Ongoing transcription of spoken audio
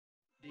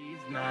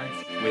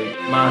Nights with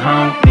my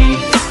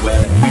homies,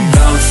 where we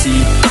go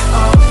see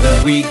all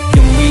that we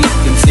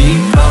can see.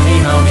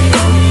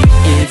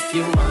 Homie, if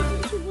you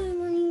want. We're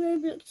running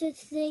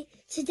Roblox today.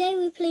 Today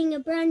we're playing a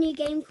brand new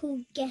game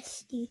called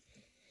Guesty,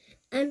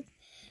 and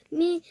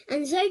me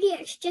and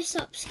Zodiac's just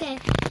upstairs,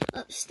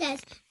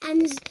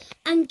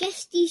 and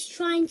Guesty's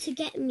trying to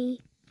get me.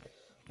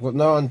 Well,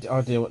 no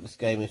idea what this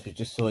game is. We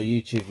just saw a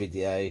YouTube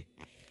video.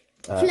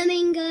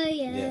 Flamingo,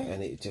 yeah. Yeah,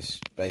 and it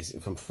just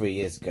basically from 3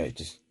 years ago, it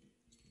just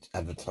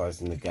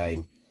advertising the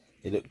game.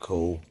 It looked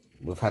cool.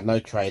 We've had no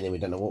training. We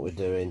don't know what we're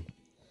doing.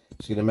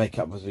 Just going to make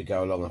up as we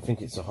go along. I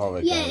think it's a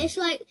horror game. Yeah, it's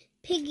like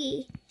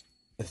Piggy.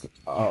 It's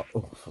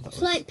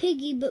like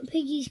Piggy, but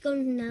Piggy's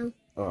gone now.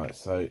 Alright,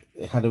 so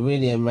it had a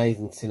really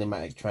amazing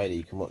cinematic trailer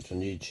you can watch on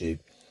YouTube.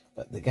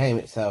 But the game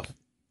itself...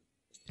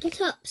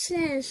 Get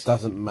upstairs.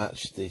 Doesn't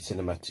match the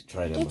cinematic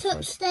trailer. Get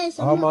upstairs.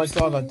 Oh my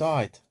god, I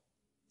died.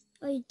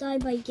 Oh, you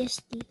died by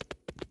Guesty.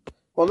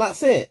 Well,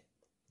 that's it.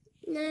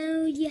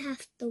 No, you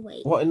have to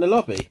wait. What, in the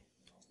lobby?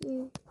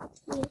 Yeah.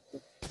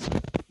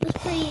 That's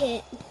pretty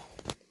it.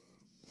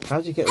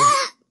 How'd you get...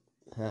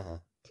 I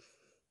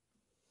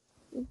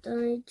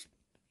died.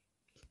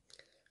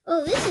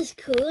 Oh, this is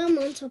cool. I'm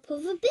on top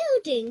of a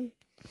building.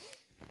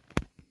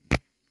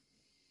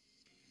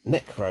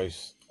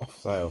 Necros off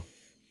sale.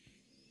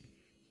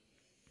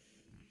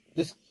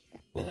 This...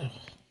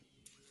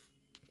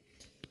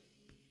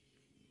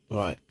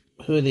 Right,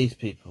 who are these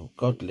people?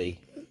 Godly.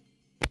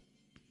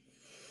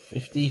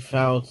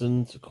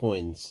 50,000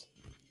 coins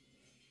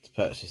to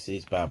purchase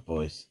these bad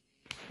boys.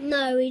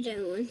 No, we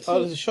don't want to. Oh,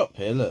 there's a shop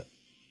here, look.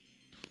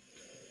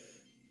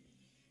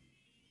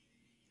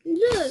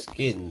 Look.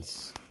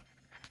 Skins.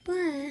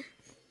 Where?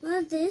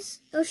 Where's this?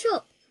 Oh,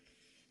 shop.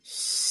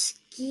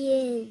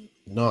 Skin.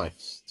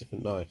 Knives,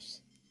 different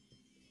knives.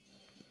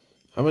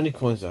 How many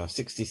coins are there?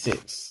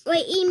 66.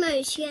 Wait,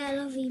 emotes. Yeah, I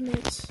love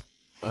emotes.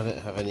 I don't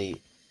have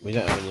any... We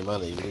don't have any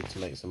money. We need to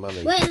make some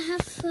money. Wait, I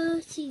have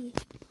 30.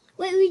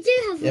 Wait, we do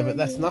have Yeah, money. but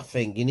that's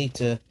nothing. You need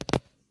to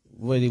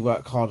really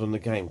work hard on the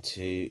game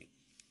to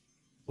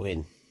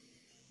win.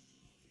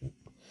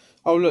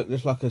 Oh, look,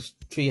 there's like a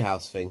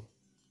treehouse thing.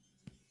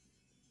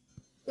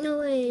 No,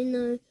 wait,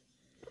 no.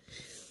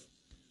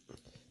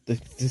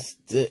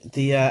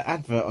 The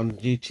advert on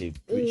YouTube,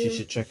 which you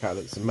should check out,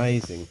 looks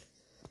amazing.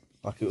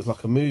 Like it was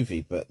like a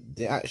movie, but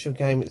the actual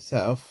game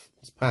itself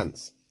is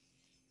pants.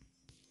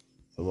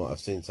 From what I've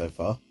seen so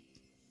far.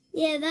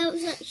 Yeah, that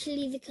was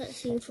actually the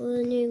cutscene for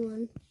the new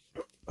one.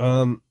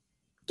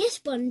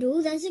 Guest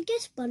bundle. There's a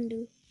guest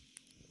bundle.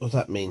 What does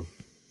that mean?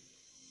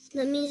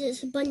 That means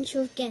it's a bunch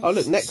of guests. Oh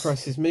look,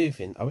 Necros is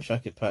moving. I wish I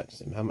could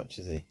purchase him. How much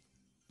is he?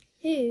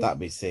 Who? That'd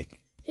be sick.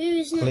 Who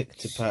is Click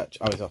to purchase.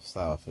 Oh, he's off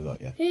sale. I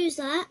forgot. Yeah. Who's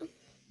that?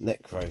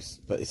 Necros,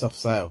 but it's off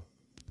sale.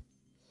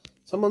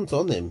 Someone's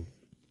on him.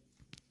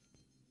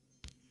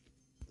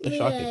 Wish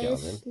I could get on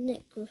him.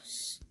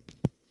 Necros.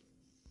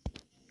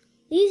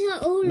 These are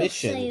all off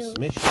sale.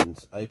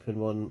 Missions. Open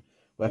one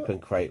weapon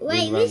crate.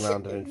 Wait, these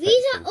are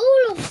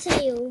all off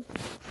sale.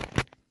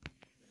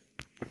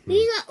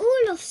 These are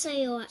all off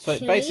sale, actually.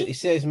 So it basically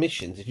says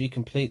missions. If you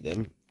complete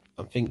them,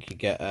 I think you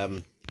get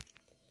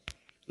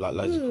like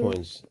loads of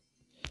coins.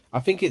 I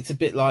think it's a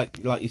bit like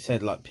you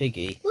said, like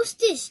Piggy. What's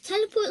this?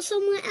 Teleport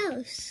somewhere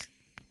else.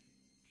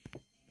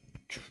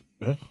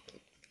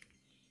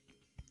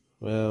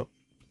 Well,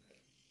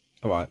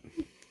 all right.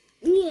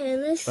 Yeah,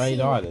 let's Trade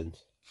see. Island.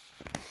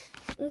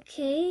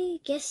 Okay,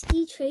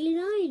 Guesty Trade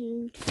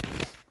Island.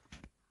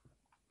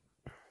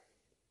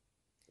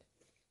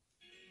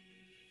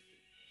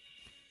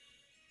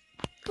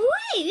 Oh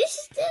wait,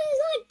 this is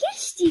like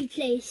Guesty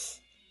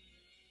place.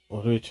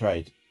 What do we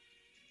trade?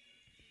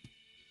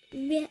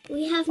 We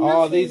have nothing.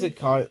 Oh, these are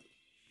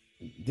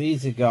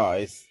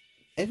guys.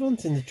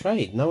 Everyone's in the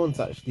trade. No one's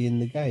actually in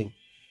the game.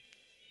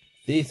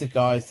 These are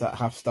guys that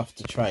have stuff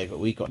to trade, but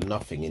we got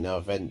nothing in our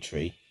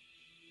inventory.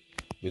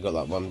 We got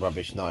like one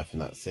rubbish knife,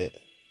 and that's it.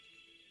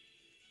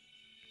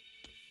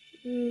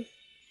 This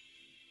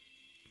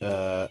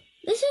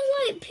is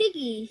like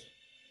Piggy.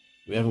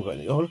 We haven't got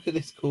any. Oh, look at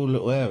this cool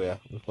little area.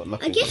 We've got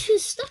nothing. I guess we're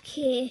stuck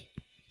here.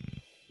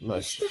 No,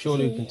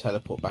 surely we can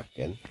teleport back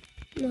again.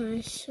 No,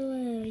 I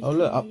swear we Oh,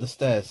 look, up the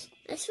stairs.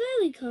 I swear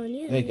we can't,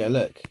 yeah. There you go,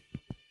 look.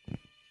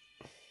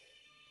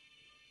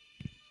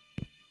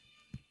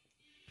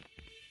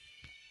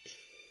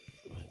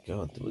 Oh my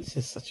god, this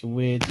is such a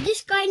weird...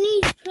 This guy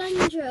needs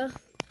plunger.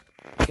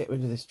 Get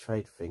rid of this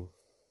trade thing.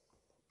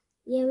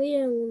 Yeah, we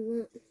don't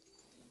want that.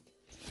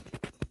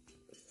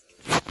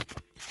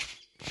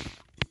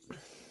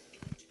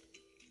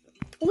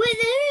 Wait,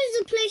 there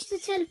is a place to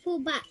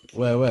teleport back.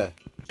 Where?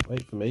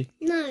 Wait for me.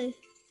 No.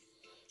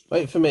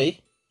 Wait for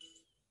me.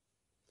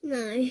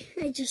 No,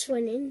 I just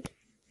went in.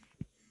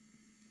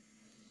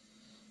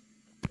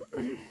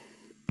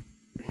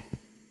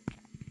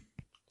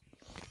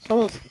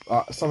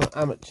 Some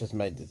amateurs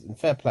made this. In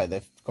fair play,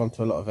 they've gone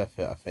to a lot of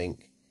effort, I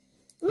think.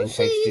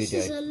 Also, this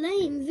is a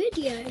lame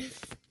video.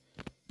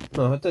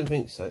 No, I don't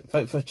think so.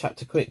 Vote for a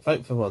chapter quick.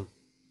 Vote for one.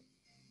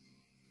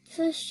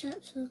 First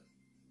chapter.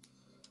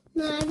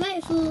 No, I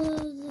vote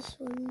for this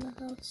one, the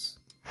house.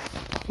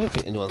 I don't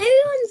think anyone's...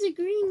 Everyone's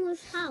agreeing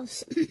with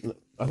house.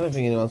 I don't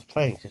think anyone's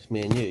playing, just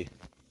me and you.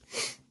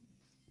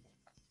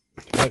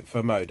 Vote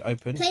for mode.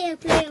 Open. Player,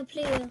 player,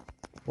 player.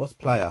 What's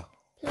player?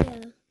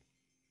 Player.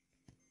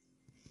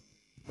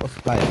 What's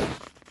player?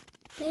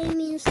 Player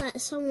means that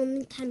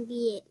someone can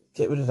be it.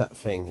 Get rid of that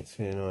thing. It's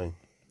really annoying.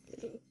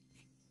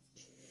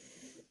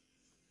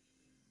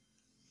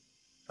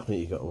 I think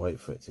you've got to wait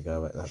for it to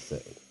go away. That's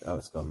it. Oh,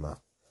 it's gone now.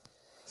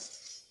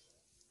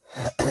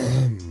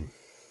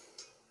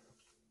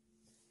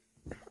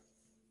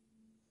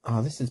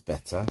 Oh, this is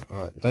better.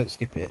 Alright, don't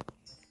skip it.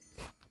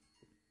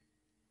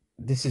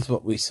 This is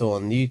what we saw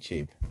on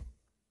YouTube.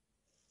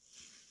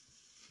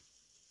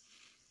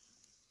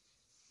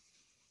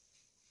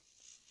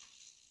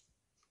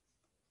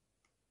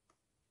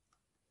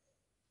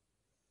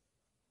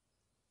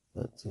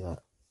 Let's do that.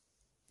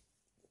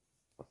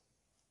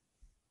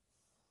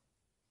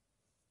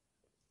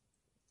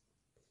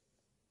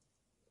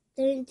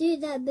 Don't do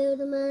that,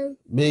 Builder Man.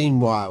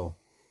 Meanwhile.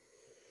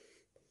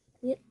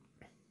 Yep.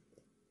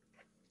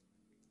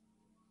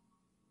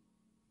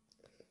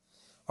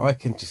 I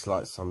reckon just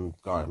like some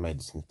guy made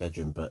this in his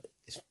bedroom, but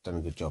it's done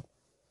a good job.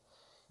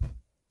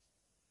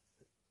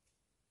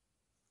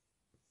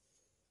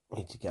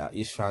 Need to get out.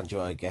 You just found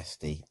your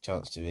Guesty.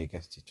 Chance to be a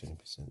Guesty,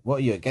 20%. What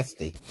are you, a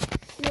Guesty?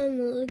 No, I'm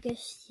not a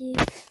Guesty.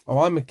 Oh,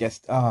 I'm a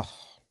guest. Ah.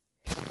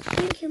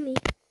 Don't kill me.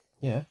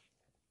 Yeah.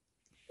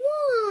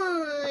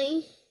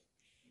 Why?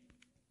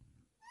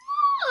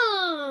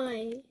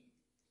 Why?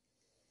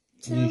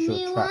 Tell Use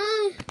me your traps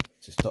why.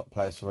 to stop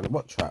players from running.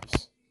 What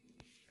traps?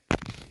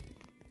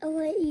 Oh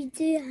wait, you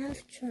do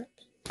have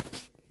traps.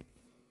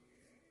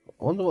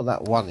 I wonder what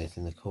that one is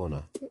in the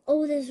corner.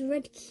 Oh, there's a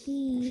red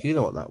key. You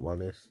know what that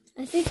one is.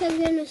 I think I'm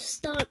gonna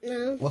start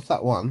now. What's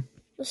that one?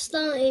 We're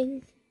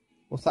starting.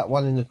 What's that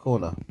one in the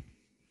corner?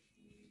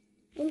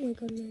 Oh my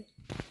god, no.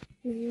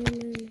 No, no,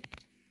 no.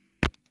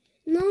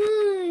 No,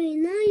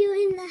 now you're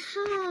in the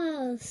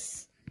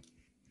house.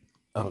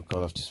 Oh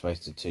god, I've just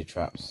wasted 2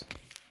 traps.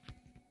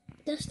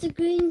 That's the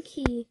green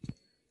key.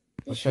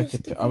 I wish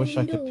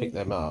I could pick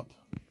them up.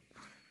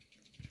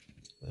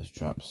 Those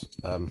traps.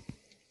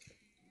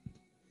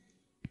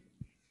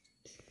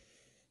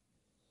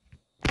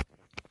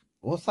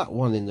 What's that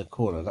one in the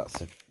corner?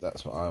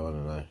 That's what I want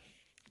to know.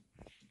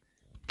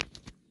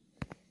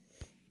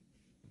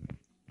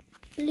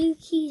 Blue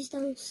key's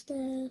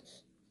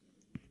downstairs.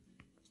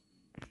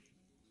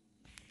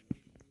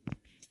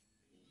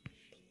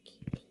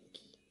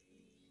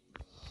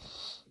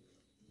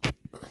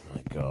 Oh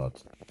my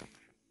god.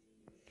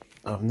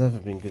 I've never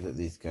been good at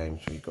these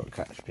games where you've got to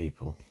catch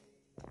people.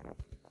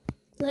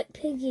 Like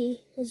Piggy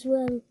as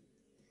well.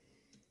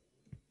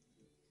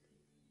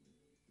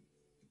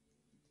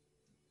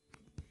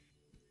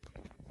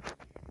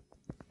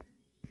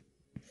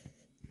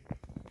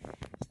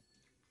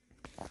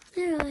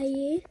 Where are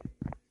you?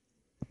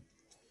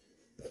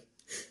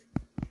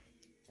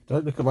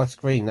 Don't look at my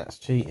screen, that's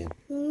cheating.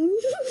 Well,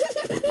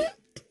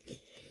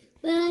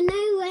 I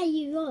know where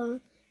you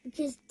are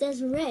because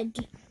there's red.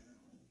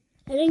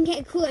 I didn't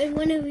get caught in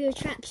one of your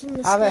traps on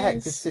the How stairs. the heck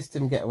does the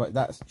system get away?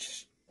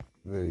 That's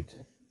rude.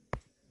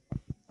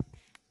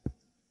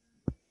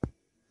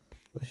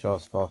 Wish I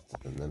was faster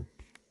than them.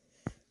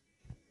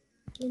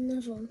 You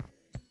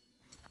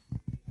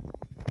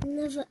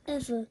never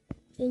ever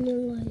in your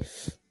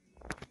life.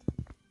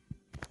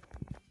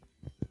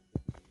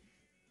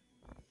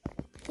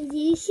 Did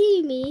you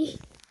see me?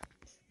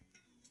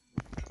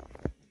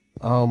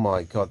 Oh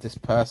my god, this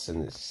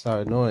person is so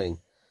annoying.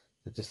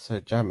 They're just so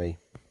jammy.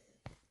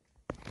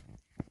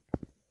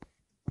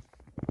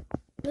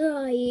 Where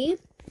are you?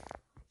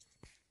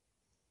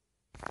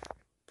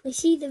 I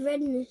see the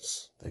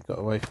redness. They got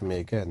away from me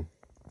again.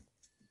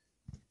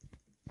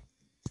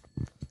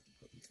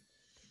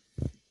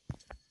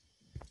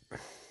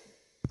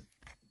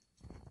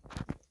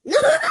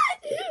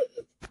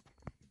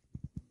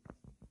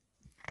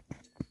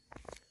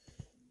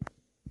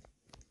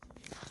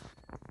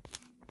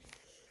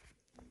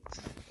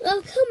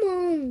 Oh, come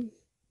on.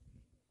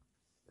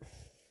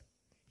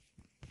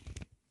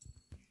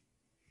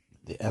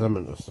 The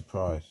element of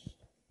surprise.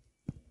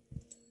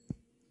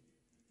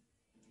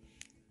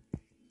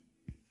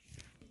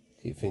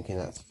 Keep thinking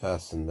that's a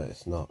person, but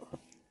it's not.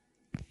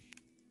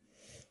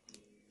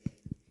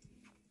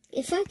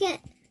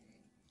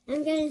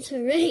 I'm going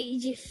to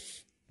rage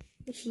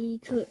if you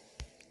could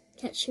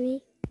catch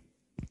me.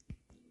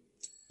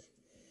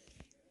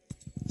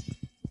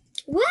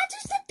 Where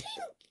does the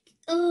pink?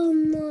 Oh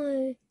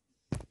no.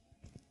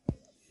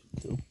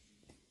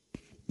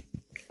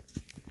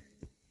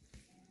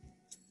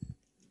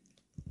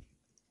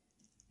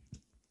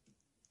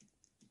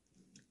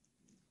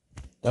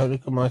 Don't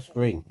look at my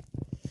screen.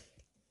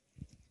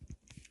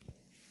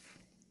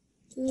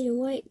 You need a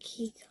white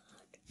key card.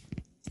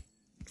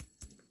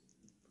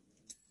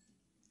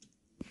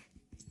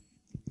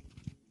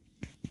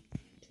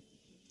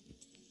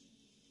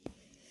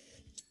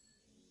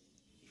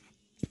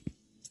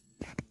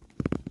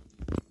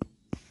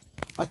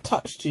 I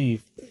touched you.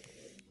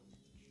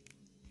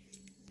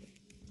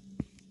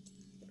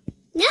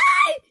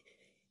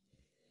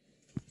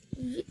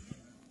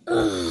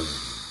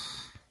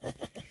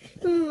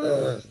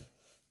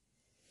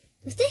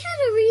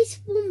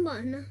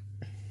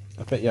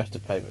 bet you have to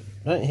pay.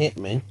 Don't hit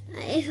me.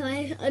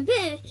 I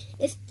bet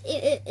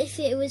if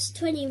it was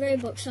 20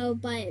 Robux, I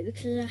would buy it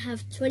because I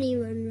have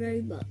 21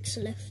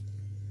 Robux left.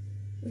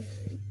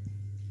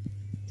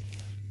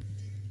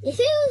 If it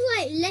was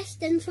like less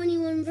than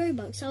 21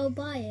 Robux, I would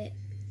buy it.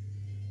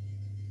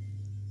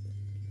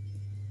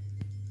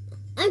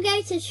 I'm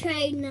going to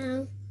trade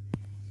now.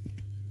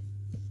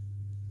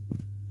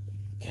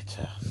 Get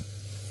her.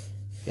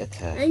 Get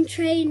her. I'm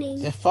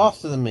training. They're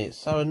faster than me. It's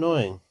so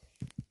annoying.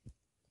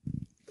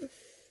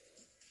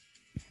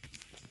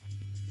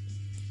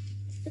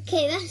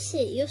 Okay, that's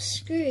it. You're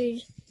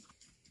screwed.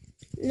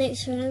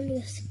 Next round,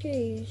 you're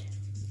screwed.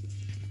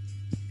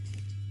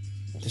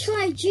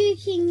 Try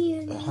juking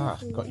you. Aha,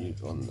 got you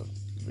on the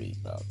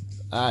rebound.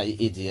 Ah, you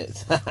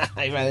idiot.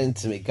 He ran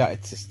into me.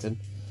 Gutted system.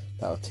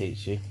 That'll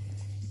teach you.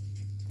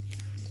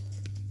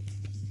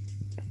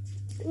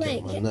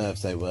 Wait, My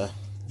nerves they were.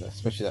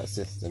 Especially that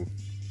system.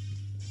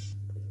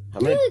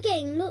 You were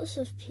getting lots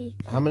of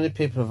people. How many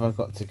people have I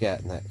got to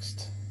get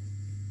next?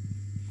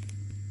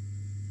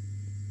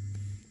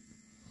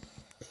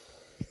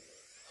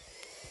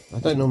 I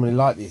don't normally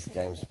like these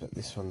games, but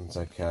this one's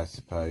okay, I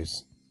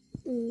suppose.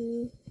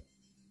 This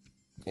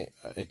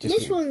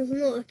one's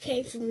not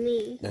okay for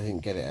me. I didn't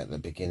get it at the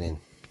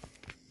beginning.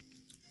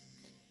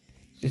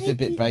 Just a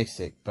bit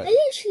basic, but... I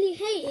literally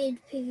hated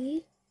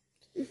Piggy.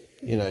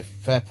 You know,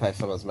 fair play if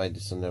someone's made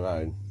this on their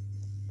own.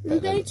 I'm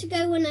going to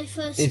go when I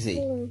first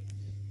spawn.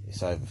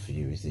 It's over for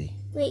you, Izzy.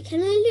 Wait,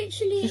 can I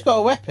literally... She's got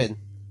a weapon.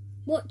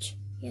 Watch.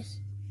 Yes.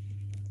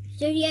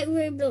 Zodiac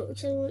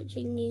Roblox, I'm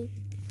watching you.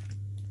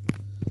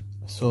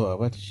 I saw her.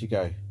 Where did she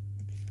go?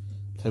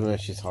 Tell me where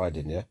she's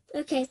hiding, yeah?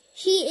 Okay,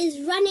 she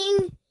is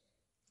running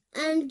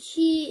and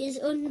she is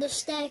on the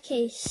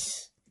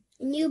staircase.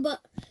 And you're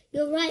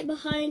right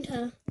behind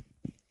her.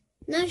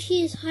 Now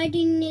she is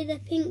hiding near the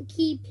pink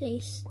key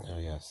place. Oh,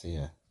 yeah, I see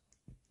her.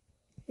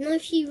 Now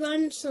she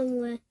runs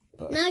somewhere.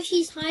 But now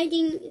she's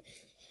hiding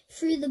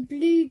through the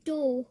blue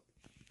door.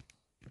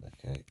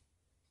 Okay.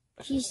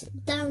 She's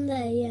down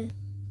there, yeah.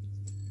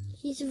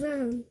 She's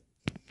around.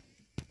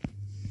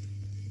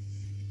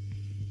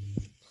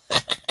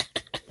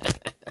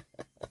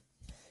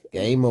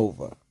 Game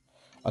over.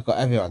 I got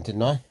everyone,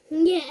 didn't I?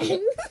 Yeah.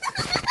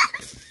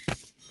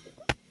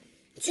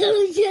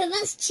 Told you,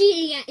 that's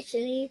cheating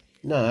actually.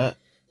 No.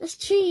 That's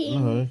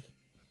cheating. No.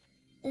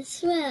 I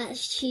swear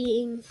that's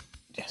cheating.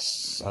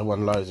 Yes, I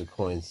won loads of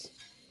coins.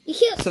 You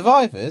killed...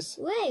 Survivors?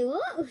 Wait,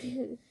 what?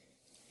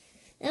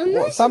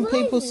 What, some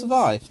people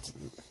survived?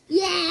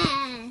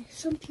 Yeah,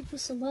 some people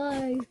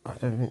survived. I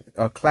don't think...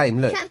 Oh, claim,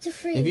 look. Chapter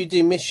 3. If you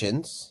do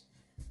missions,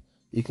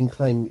 you can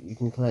claim.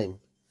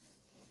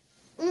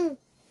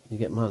 You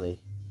get money.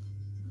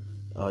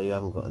 Oh, you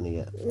haven't got any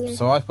yet. Yeah.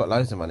 So I've got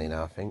loads of money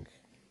now, I think.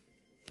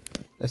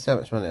 Let's see how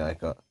much money I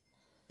got.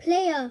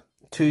 Player.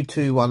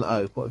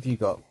 2210. What have you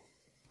got?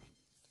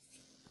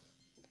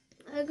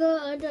 I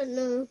don't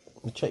know.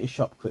 Check your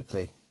shop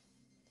quickly.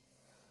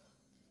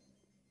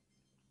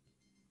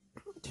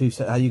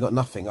 You got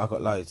nothing. I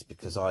got loads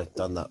because I've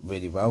done that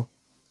really well.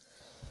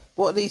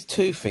 What are these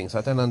two things?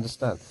 I don't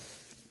understand.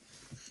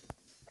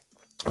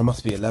 It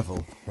must be a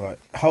level. Right.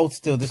 Hold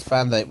still. This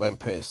band-aid won't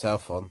put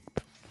itself on.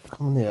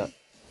 Come on here.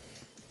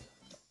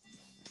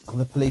 Are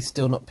the police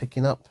still not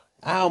picking up?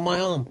 Ow, my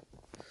arm.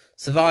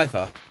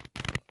 Survivor.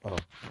 Oh.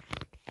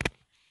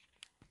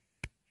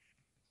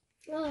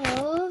 Oh,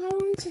 I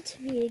wanted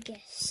to be a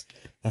guest.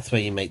 That's where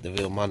you make the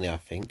real money, I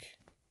think.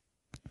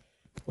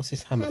 What's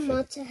this hammer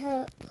Hammer thing? to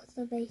help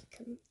the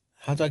bacon.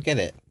 How do I get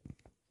it?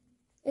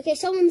 Okay,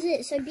 someone's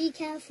it, so be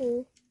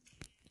careful.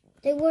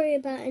 Don't worry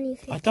about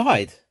anything. I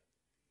died.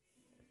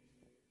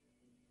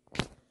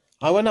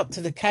 I went up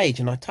to the cage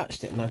and I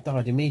touched it and I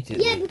died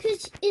immediately. Yeah,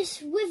 because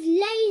it's with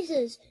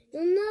lasers.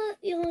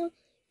 You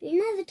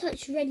never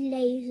touch red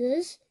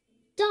lasers.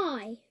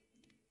 Die.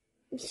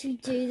 If you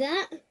do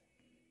that.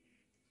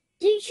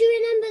 Don't you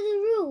remember the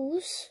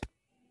rules?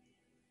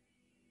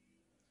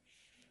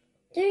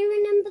 Do you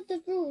remember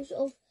the rules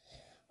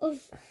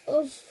of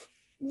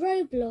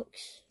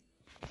Roblox?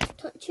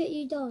 Touch it,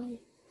 you die.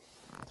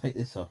 Take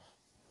this off.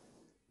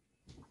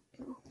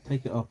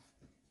 Take it off.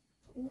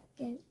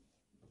 Okay.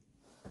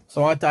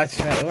 So I died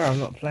straight away. I'm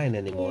not playing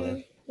anymore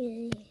then.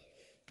 Yeah.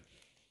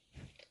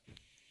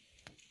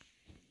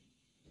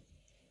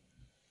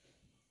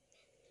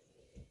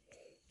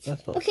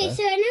 That's not Okay, fair.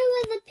 so I know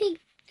where the pig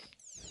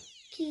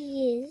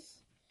key is.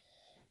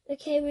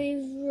 Okay,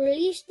 we've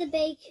released the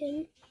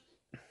bacon.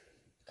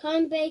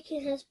 Canned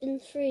bacon has been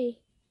free.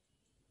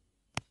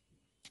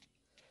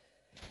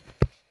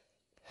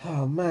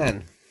 Oh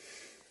man.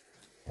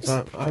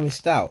 So I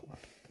missed out.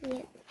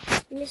 Yeah,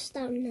 you missed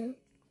out now.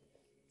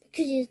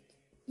 Because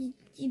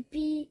you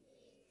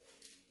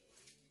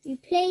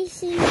play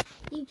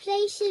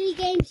silly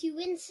games, you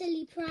win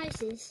silly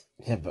prizes.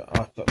 Yeah, but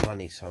I've got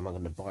money, so I'm not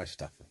going to buy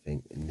stuff, I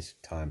think, in this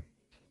time.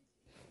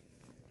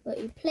 But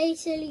you play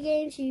silly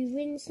games, you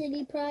win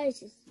silly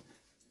prizes.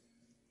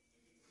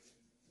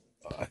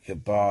 I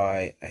could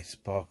buy a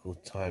sparkle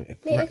time.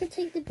 Wait, I could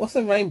take the... What's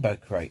a rainbow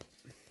crate?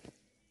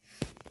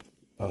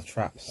 Oh,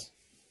 traps.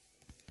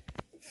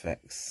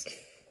 effects.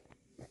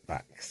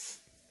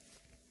 Backs.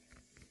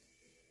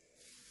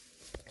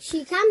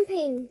 She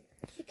camping.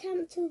 She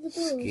camped till the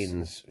doors.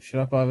 Skins. Should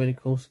I buy a really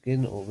cool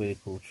skin or a really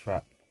cool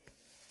trap?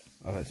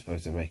 I don't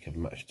suppose they make a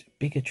much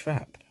bigger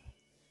trap.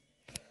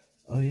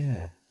 Oh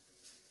yeah.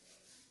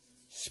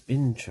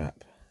 Spin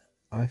trap.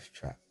 Ice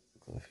trap.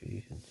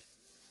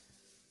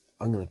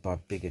 I'm going to buy a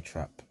bigger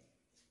trap.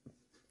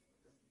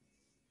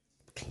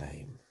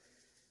 Claim.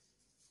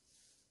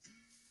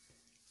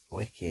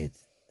 Wicked.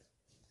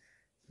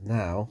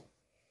 Now,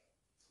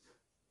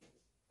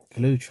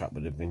 glue trap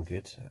would have been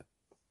good.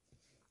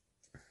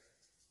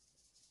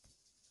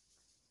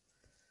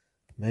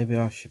 Maybe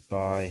I should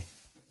buy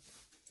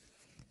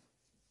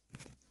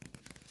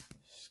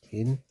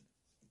skin.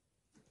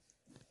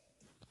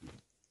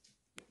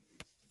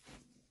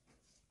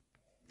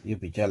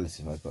 You'd be jealous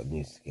if I got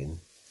new skin.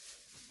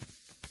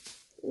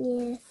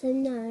 Yeah, so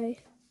no.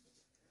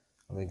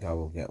 I think I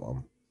will get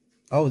one.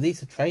 Oh,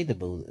 these are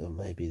tradable,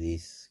 maybe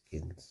these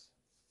skins.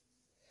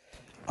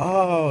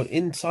 Oh,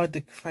 inside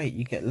the crate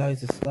you get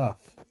loads of stuff.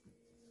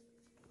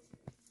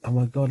 Oh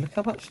my god, look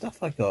how much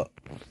stuff I got.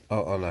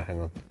 Oh no,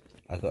 hang on.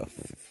 I got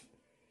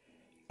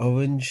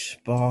orange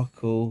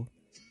sparkle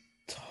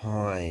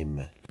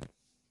time.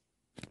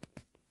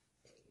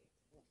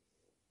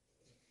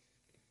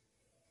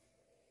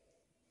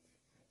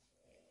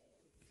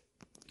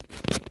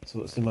 So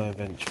what's in my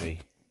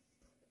inventory?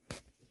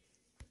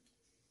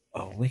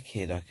 Oh,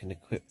 wicked, I can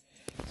equip.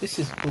 This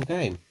is a cool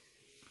game.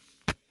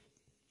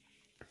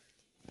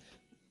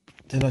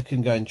 Then I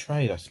can go and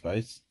trade, I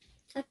suppose.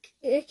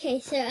 Okay,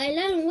 so I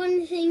learned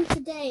one thing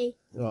today.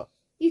 What?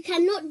 You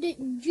cannot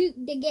juke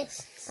the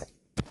guests.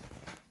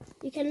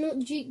 You cannot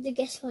juke the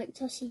guests like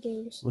Tossy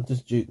games. What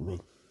does juke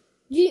mean?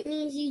 Juke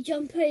means you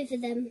jump over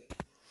them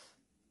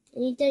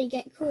and you don't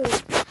get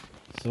caught.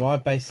 So I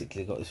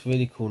basically got this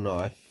really cool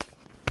knife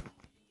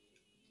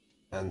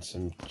and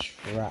some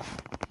traps.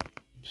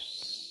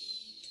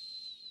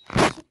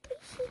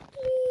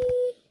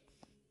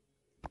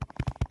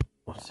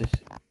 What's this?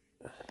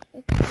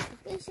 Okay,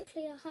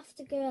 basically I have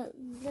to go out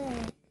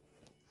there.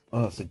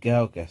 Oh, it's a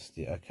girl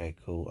Guesty. Okay,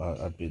 cool.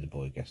 I'd be the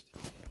boy Guesty.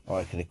 Oh,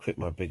 I can equip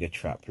my bigger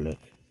trap. Look.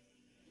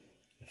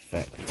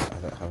 Effect. I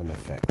don't have an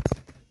effect.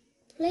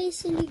 Play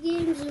silly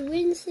games and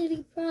win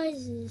silly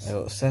prizes. I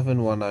got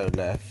 710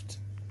 left.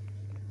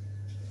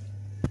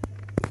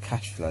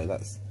 Cash flow.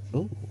 That's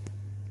ooh.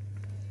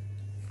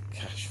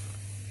 Cash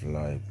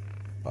flow.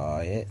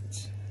 Buy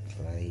it.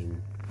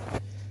 Claim.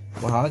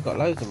 Well, I got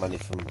loads of money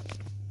from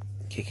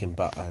kicking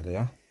butt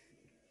earlier.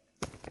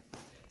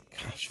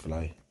 Cash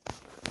flow.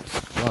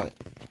 Right,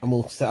 I'm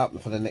all set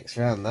up for the next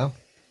round now.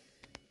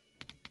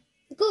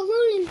 I've got a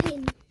rolling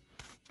pin.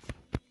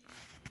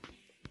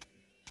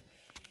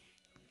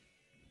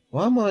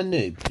 Why am I a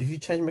noob? Did you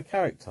change my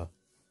character?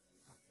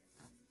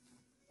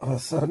 Oh,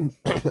 that's so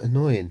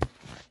annoying.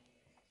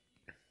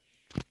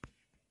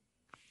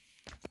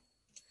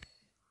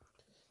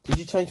 Did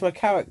you change my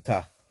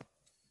character?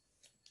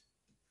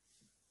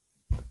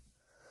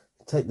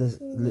 Take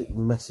the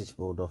message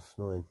board off.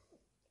 Annoying.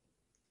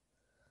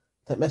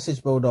 Take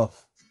message board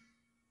off.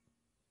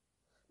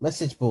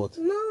 Message board.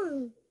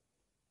 No.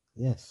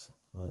 Yes.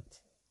 Right.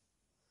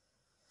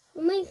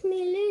 It'll make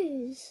me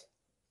lose.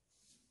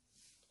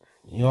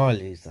 You are a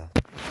loser.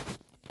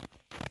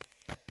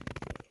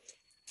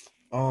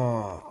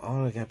 Oh, I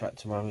want to go back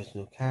to my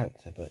original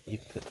character, but you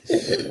put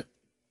this.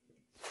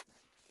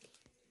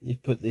 You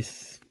put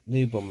this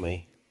noob on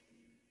me.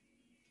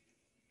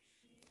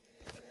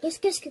 Yes.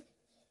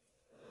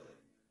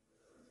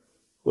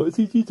 What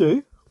did you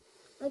do?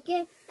 I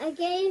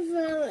gave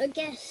a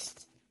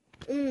guest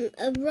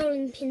a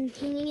rolling pin.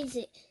 He needs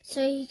it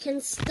so he can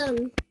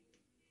stun.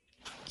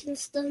 He can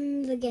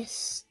stun the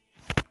guest.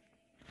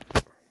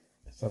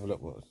 Let's have a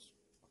look. What?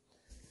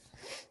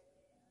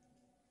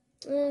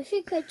 I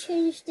think I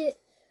changed it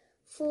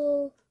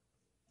for.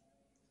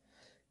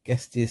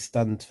 Guesty is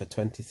stunned for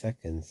 20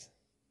 seconds.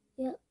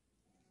 Yep.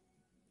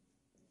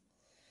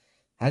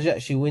 How'd you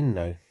actually win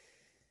though?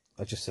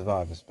 I just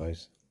survive, I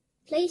suppose.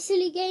 Play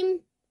silly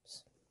games,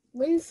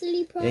 win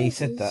silly prizes. Yeah, you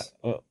said that.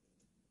 Oh,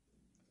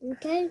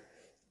 Okay.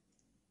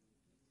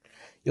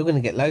 you're going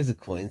to get loads of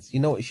coins. You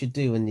know what you should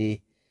do when you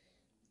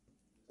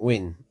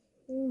win?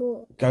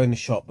 What? Go in the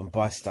shop and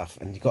buy stuff,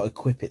 and you've got to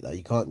equip it though.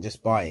 You can't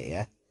just buy it,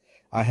 yeah?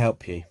 I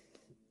help you,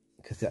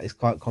 because it's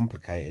quite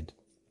complicated.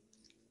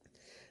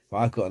 But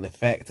I've got an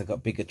effect, I've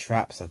got bigger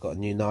traps, I've got a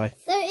new knife.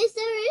 There is.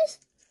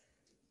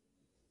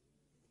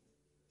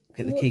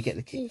 Get the key, get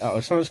the key.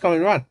 Oh, someone's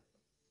coming, run.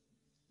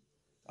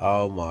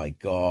 Oh my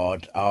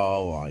god,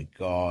 oh my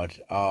god,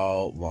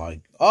 oh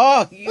my...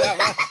 Oh!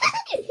 Yeah,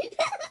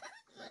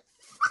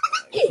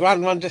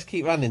 run, just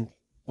keep running.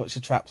 Watch the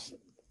traps.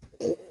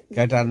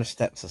 Go down the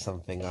steps or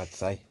something, I'd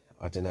say.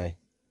 I don't know.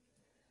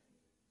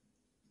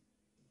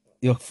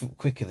 You're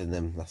quicker than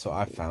them, that's what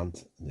I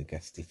found in the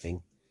Guesty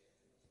thing.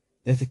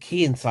 There's a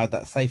key inside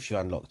that safe you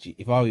unlocked.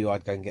 If I were you,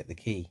 I'd go and get the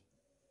key.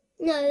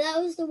 No,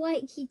 that was the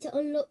white key to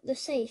unlock the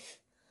safe.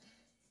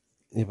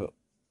 Yeah, but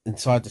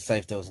inside the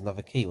safe there was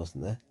another key,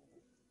 wasn't there?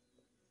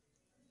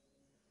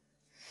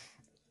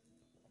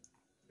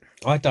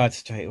 I died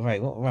straight away.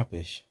 What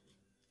rubbish.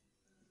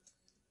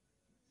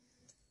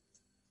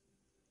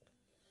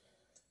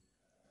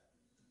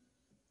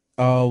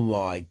 Oh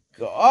my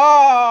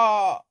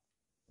god.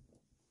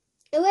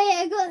 Oh, wait,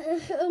 I got.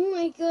 Oh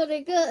my god,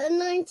 I got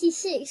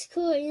 96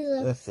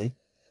 coins. Let's see.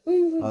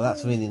 Oh, Oh,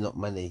 that's really not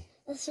many.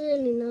 That's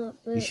really not,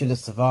 but. You should have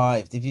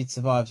survived. If you'd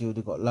survived, you would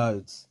have got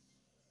loads.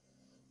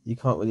 You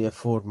can't really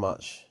afford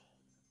much.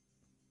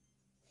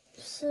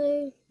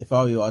 So. If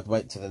I were you, I'd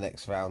wait till the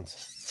next round.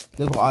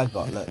 Look what I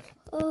got. Look.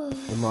 Oh.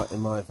 In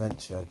my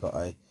adventure, I got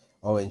a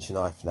orange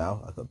knife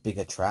now. I got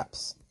bigger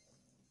traps,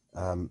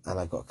 and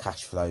I got a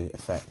cash flow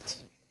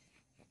effect.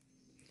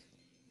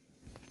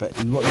 But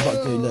what you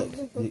got to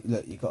do?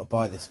 Look, you got to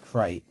buy this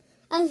crate.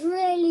 That's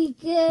really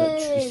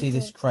good. Look, you see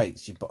this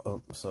crate? You bought.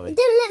 Oh, sorry. It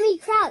didn't let me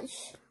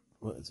crouch.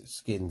 What is it?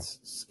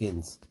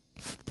 Skins.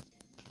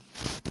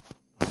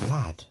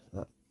 Lad.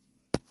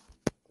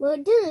 Well,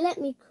 it didn't let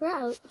me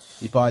crouch.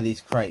 You buy these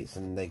crates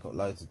and they got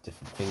loads of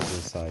different things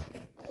inside.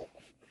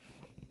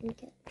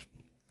 Okay.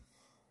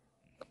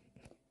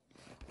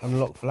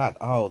 Unlock Vlad.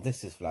 Oh,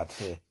 this is Vlad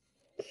here.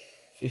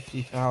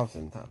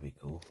 50,000. That'd be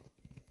cool.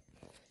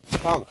 You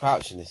can't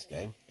crouch in this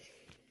game.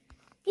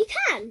 You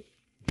can.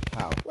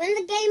 How? When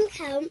the game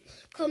count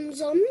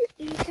comes on,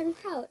 you can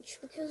crouch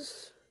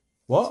because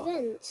What? it's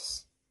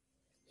events.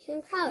 You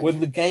can crouch. When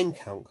the game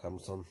count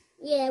comes on.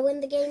 Yeah,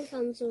 when the game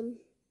comes on.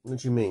 What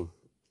do you mean?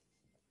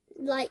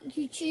 Like,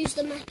 you choose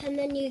the map and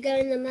then you go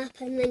in the map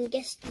and then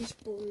Guesty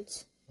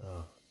spawns.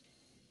 Oh.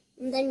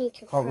 And then you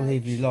can Can't crouch.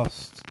 believe you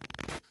lost.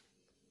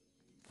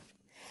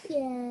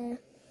 Yeah.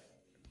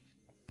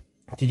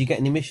 Did you get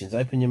any missions?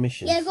 Open your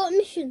missions. Yeah, I got a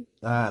mission.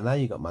 Ah, now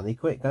you got money.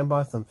 Quick, go and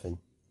buy something.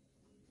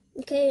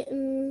 Okay,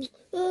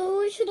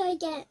 what should I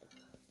get?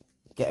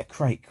 Get a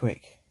crate,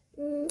 quick.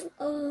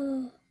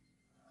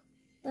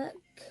 Back.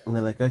 And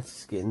then I go to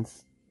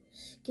skins.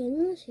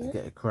 Skins, yeah.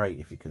 Get a crate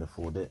if you can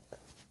afford it.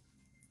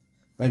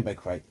 Rainbow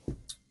crate.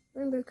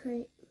 Rainbow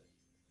crate.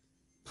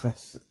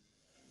 Press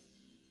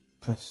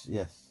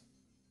yes.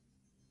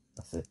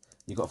 That's it.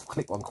 You got to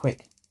click one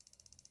quick.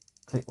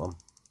 Click one.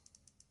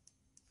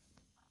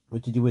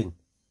 What did you win?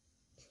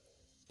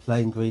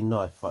 Plain green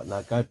knife. Right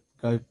now, go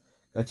to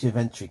your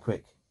inventory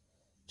quick.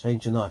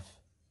 Change your knife.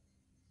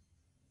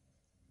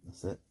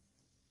 That's it.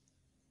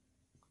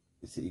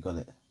 That's it. You got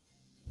it.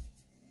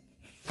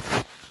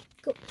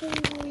 Got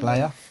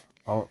Player.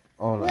 Oh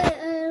no. Wait,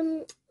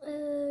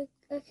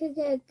 I could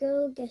get a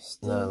girl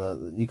Guesty.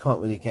 No, you can't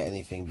really get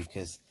anything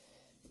because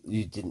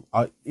you didn't.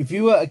 If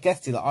you were a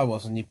Guesty like I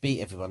was and you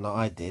beat everyone like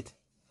I did,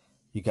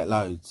 you get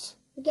loads.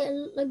 I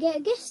get a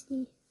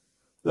Guesty.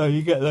 No,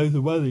 you get loads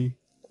of money.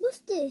 What's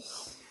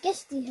this?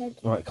 Guesty head.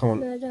 Right, come on.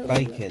 No, I don't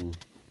Bacon.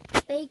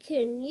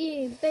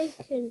 Bacon,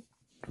 bacon.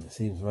 It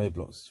seems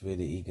Roblox is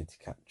really eager to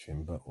capture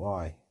him, but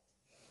why?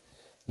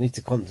 I need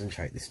to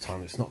concentrate this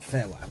time. It's not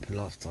fair what happened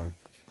last time.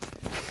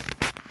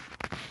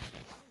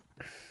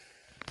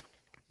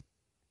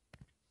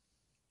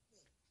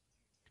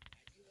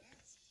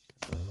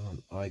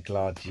 I'm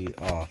glad you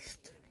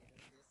asked.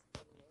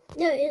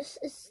 No,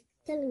 it's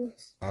telling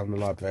us. I'm a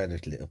librarian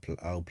at a little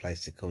old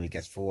place to call me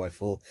Guest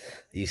 404.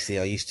 You see,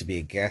 I used to be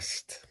a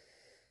guest,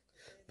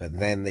 but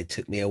then they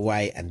took me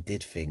away and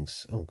did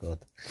things. Oh, God.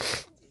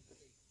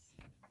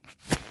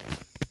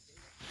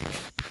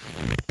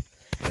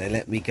 They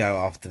let me go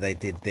after they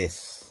did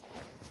this.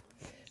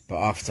 But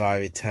after I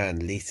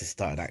returned, Lisa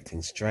started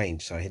acting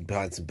strange, so I hid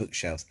behind some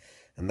bookshelves,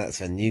 and that's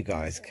when you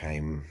guys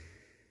came.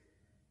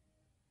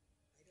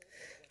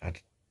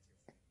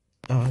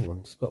 Oh, hang on,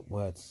 it's got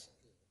words.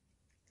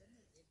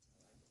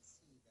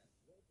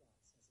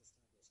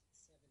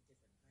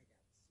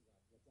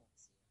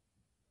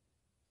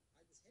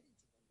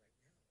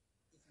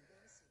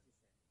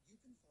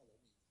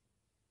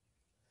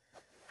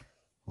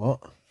 What?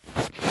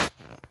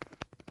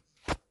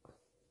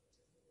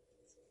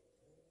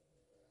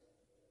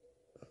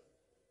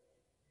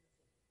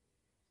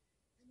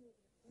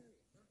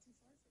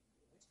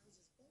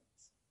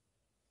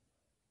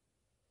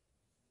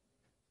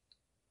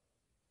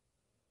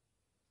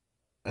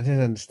 I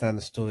didn't understand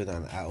the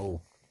storyline at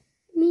all.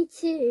 Me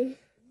too.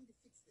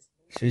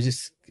 Should we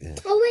just... Yeah.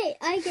 Oh wait,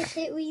 I get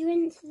it. We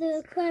went to the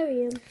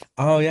aquarium.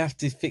 Oh, you have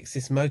to fix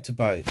this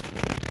motorboat.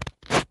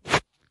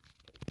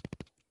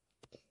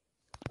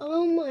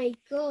 Oh my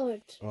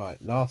god.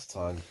 Right, last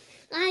time.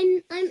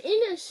 I'm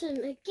innocent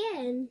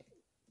again.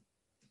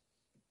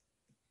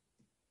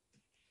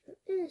 I'm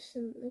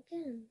innocent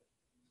again.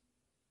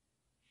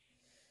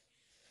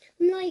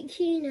 I'm like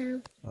you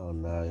now. Oh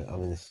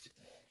no,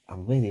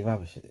 I'm really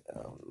rubbish at it.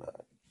 Oh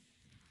no.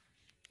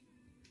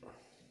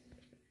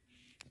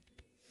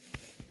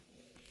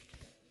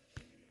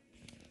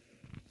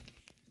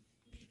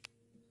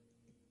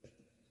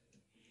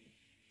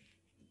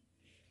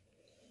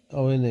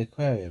 Oh, we're in the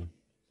aquarium.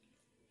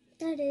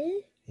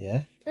 Daddy.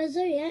 Yeah?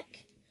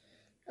 Zodiac.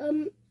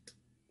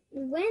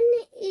 When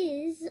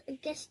is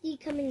Guesty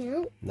coming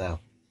out? Now.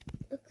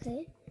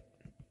 Okay.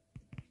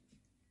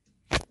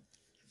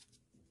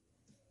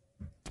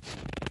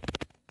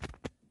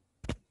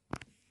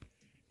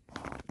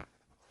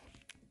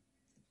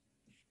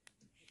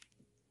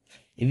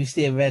 If you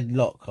see a red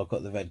lock, I've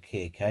got the red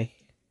key, okay?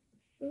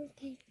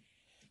 Okay.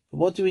 But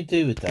what do we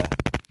do with that?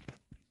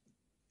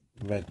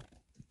 Red.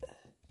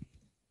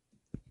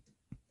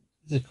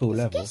 It's a cool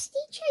level. Is Guesty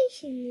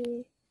chasing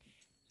you?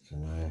 I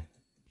don't know.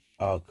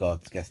 Oh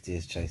God, Guesty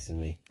is chasing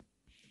me.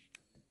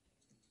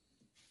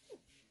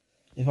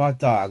 If I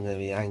die, I'm going to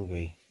be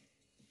angry.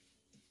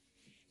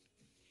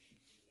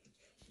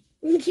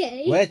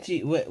 Okay. Where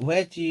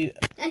do you...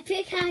 I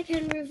think I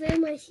can reveal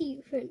my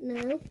secret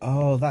now.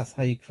 Oh, that's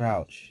how you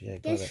crouch. Yeah,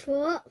 got Guess it.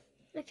 what?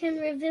 I can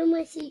reveal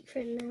my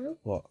secret now.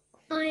 What?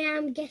 I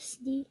am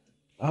Guesty.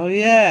 Oh,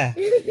 yeah.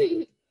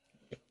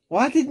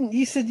 Why didn't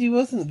you said you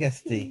wasn't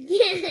Guesty?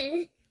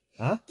 Yeah.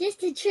 Huh?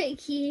 Just to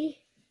trick you.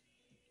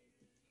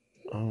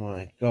 Oh,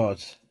 my God.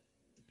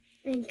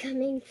 I'm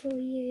coming for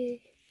you.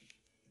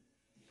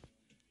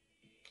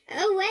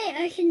 Oh, wait,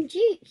 I can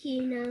juke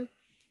you now.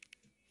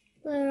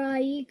 Where are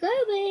you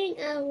going?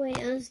 Oh, wait,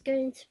 I was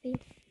going to be...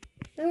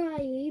 Where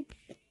are you?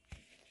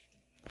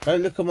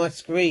 Don't look at my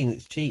screen.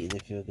 It's cheating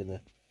if you're going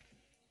to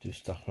do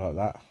stuff like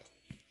that.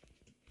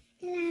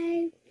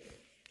 Hello.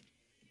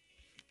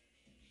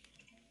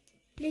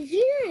 Did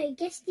you know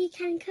Guesty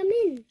can come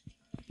in?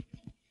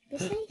 The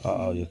station?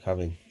 Uh-oh, you're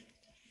coming.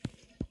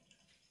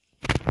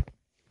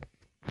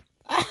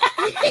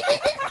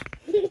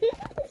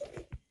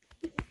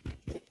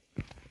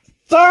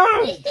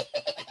 Stop!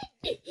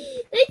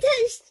 I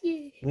touched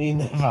you. Me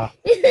never.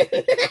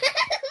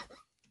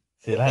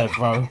 See you later,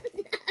 bro.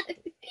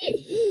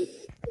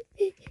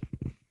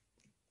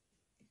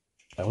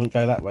 I wouldn't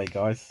go that way,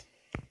 guys.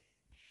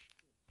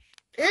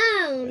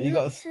 Oh, You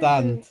got to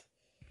stand.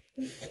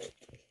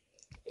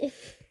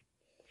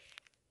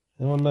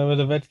 Anyone know where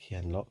the red key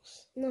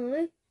unlocks?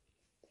 No.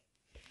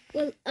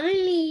 Well,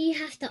 only you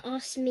have to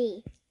ask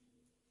me.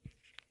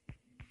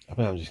 I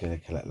think I'm just going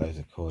to collect loads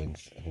of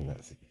coins. I think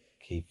that's the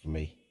key for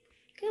me.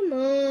 Come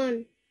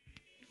on.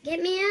 Get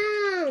me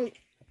out.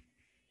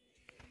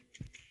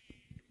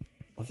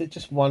 Was it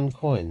just one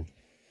coin?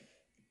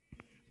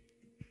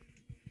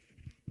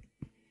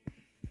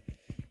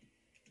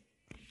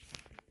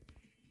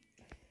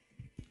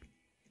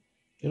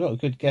 You're not a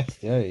good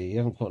guest, are you? You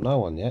haven't caught no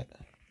one yet.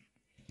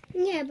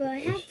 Yeah, but I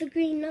have the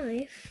green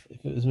knife.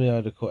 If it was me,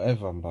 I'd have caught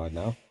everyone by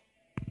now.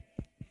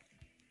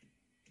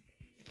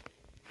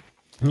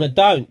 And I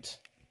don't.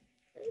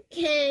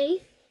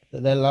 Okay.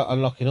 That they're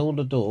unlocking all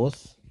the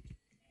doors.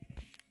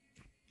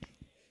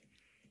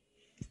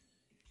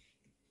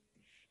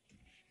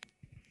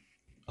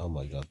 Oh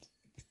my God.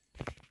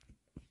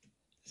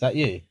 Is that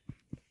you?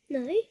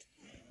 No.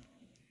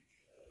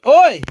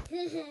 Oi!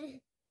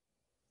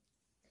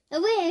 Oh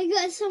wait, I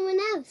got someone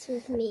else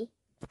with me.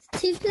 It's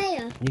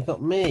 2-player. You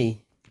got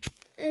me.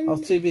 I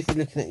was too busy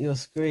looking at your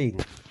screen.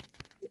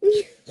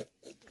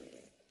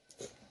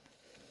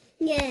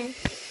 Yeah.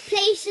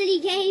 Play silly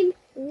game.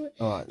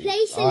 Alright.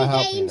 Play silly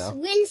games.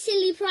 Win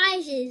silly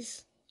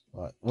prizes.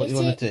 Right. What you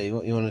want to do?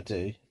 What you want to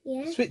do?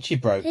 Yeah.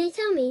 Switchy bro. Can you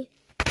tell me?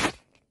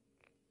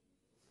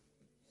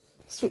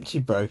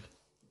 Switchy bro.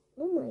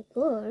 Oh my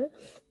God.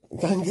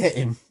 Go and get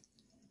him.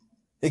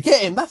 You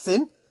get him. That's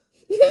him.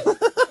 You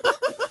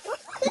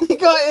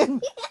got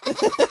him.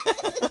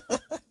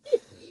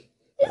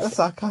 That's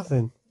our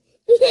cousin.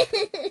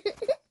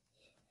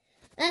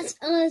 That's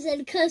ours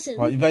and cousin.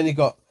 Right, you've only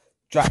got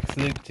Drax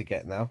Luke to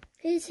get now.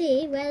 Who's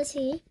he? Where's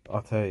he?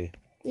 I'll tell you.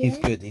 Yeah. He's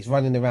good. He's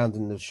running around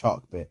in the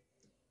shark bit.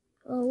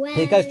 Oh, where?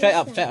 Here, go straight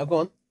up, that? straight up. Go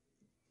on.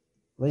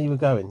 Where you were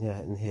going? Yeah,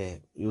 in here.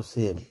 You'll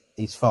see him.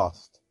 He's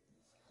fast.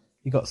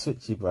 You got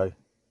Switchy, bro.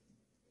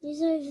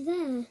 He's over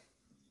there.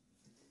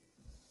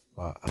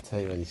 Right, I'll tell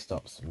you when he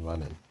stops from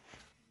running.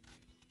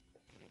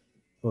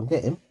 Go on,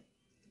 get him.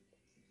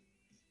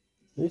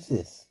 Who's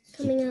this?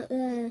 Coming out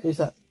there. Who's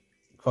that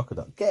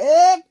crocodile? Get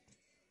him!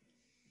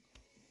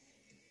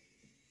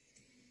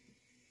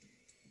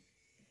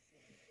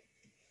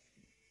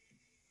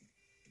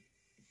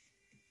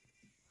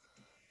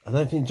 I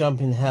don't think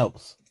jumping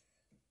helps.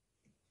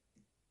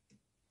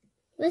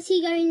 Where's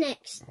he going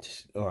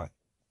next? Alright,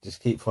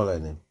 just keep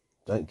following him.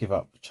 Don't give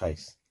up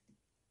chase.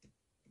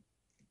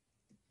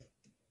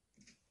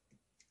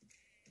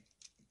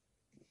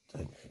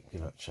 Don't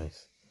give up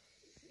chase.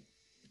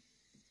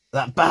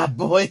 That bad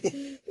boy!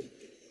 Just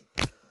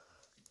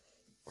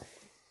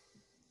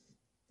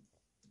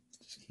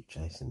keep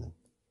chasing them.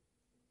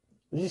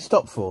 What did you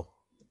stop for?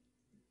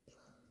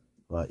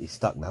 Right, he's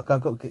stuck now. Go,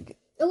 go, get.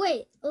 Oh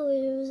wait. Oh,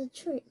 it was a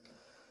trick.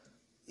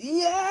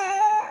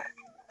 Yeah!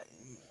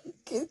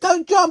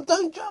 Don't jump,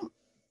 don't jump!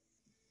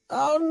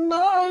 Oh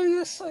no,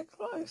 you're so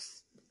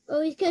close.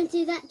 Oh, he's going to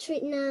do that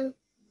trick now.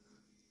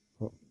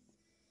 What?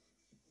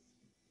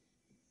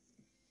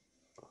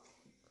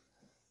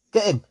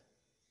 Get him!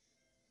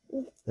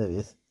 There he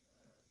is.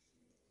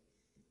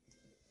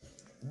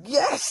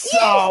 Yes!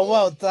 Oh,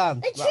 well done. I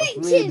That was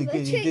tricked really him. good. I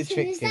You tricked did him.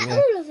 trick Is him. that Yeah.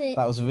 all of it?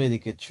 That was a really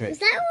good trick. Is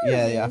that all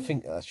Yeah, of yeah. I them?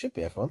 think that should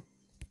be everyone.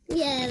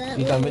 Yeah, that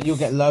You done, was. but you'll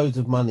get loads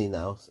of money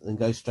now and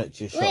go straight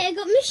to your shop. Wait, I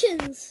got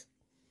missions.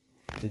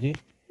 Did you?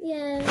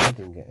 Yeah. I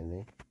didn't get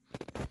any.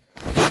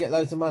 Did you get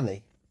loads of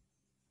money?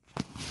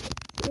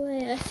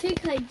 Wait, I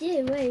think I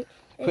did. Wait,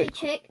 Let me Quick.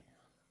 check.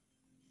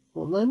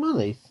 What, no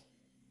monies?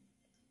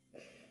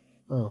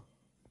 Oh.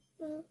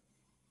 Well,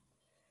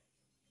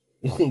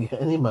 You didn't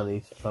get any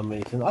money for some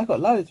reason. I got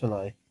loads when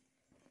I...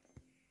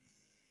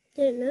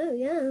 don't know,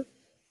 yeah.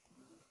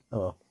 Oh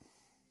well.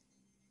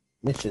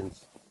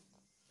 Missions.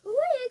 Oh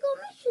wait, I got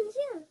missions,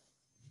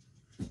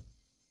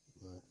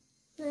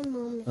 yeah. No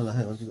more missions. Oh no,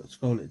 hang on, you've got to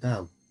scroll it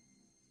down.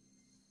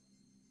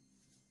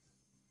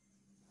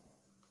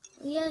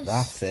 Yes.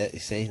 That's it, you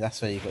see?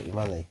 That's where you got your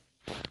money.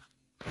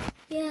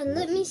 Yeah,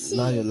 let me see.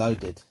 Now you're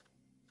loaded.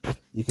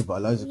 You could buy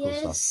loads of cool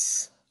stuff.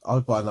 Yes. I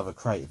would buy another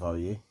crate if I were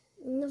you.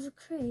 Another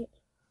crate.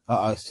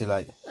 Uh-oh, it's too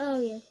late.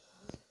 Oh, yeah.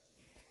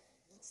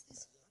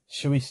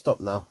 Should we stop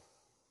now?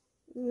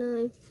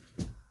 No.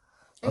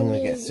 I'm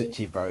going to get Easy.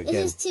 switchy bro again.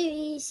 This is too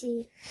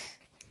easy.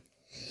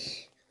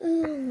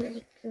 Oh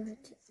my god.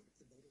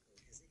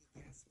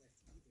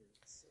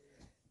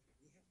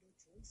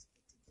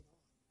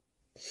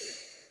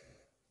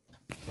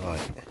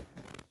 Right.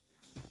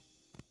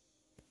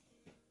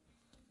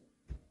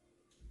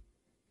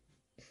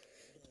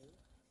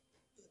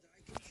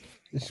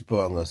 This is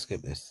boring, I'm going to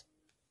skip this.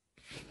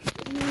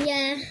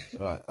 Yeah.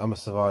 Right, I'm a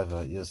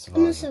survivor, you're a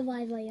survivor. I'm a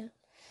survivor, yeah.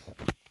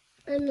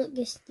 I'm not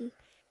Guesty.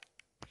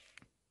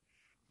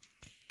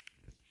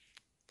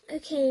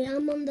 Okay,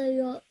 I'm on the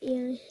yacht.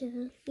 Yeah.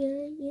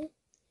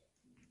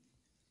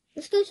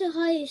 Let's go to the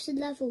highest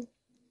level.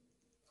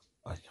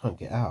 I can't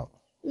get out.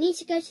 We need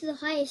to go to the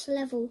highest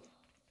level.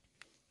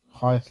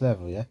 Highest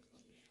level, yeah?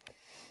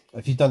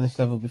 Have you done this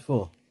level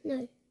before?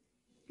 No.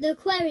 The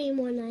aquarium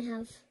one I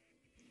have.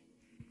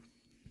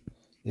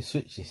 Your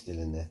switch is still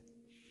in there.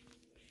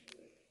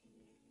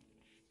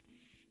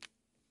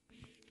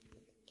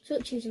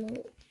 Switches not.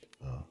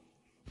 Oh.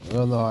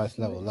 We're on the highest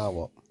level, now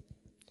what?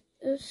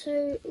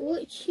 So,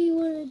 what you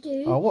want to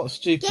do... Oh, what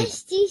stupid...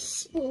 Guesty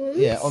spawns.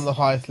 Yeah, on the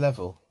highest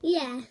level.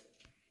 Yeah.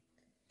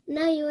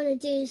 Now you want to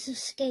do is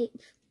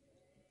escape.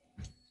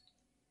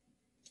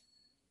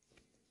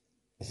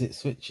 Is it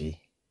switchy?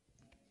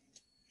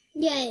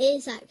 Yeah, it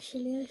is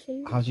actually, I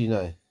think. How do you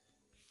know?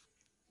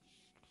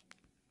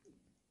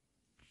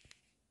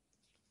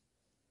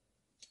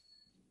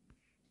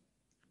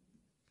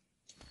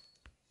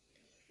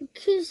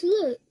 Because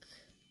look.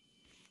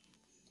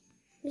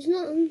 It's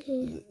not on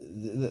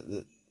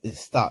here.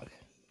 It's stuck.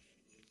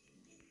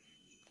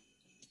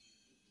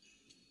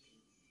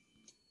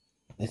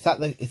 Is that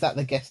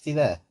the Guesty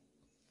there?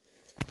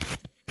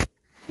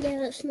 Yeah,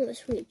 that's not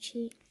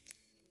switchy.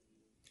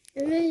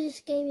 I know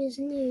this game is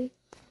new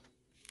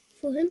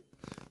for him.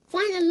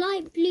 Find a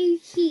light blue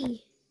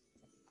key.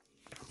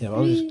 Yeah,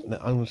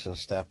 but I'm just going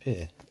to stay up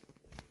here.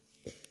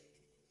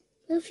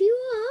 Well, if you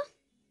are,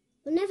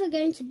 we're never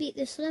going to beat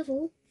this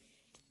level.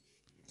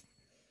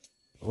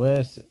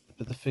 Where's it?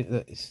 But the thing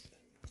that is...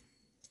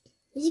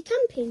 Is he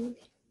camping?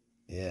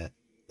 Yeah,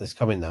 it's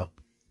coming now.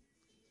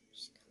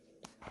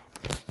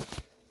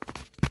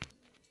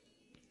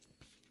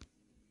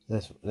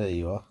 There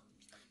you are.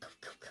 Go.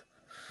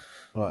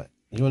 Right,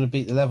 you want to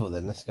beat the level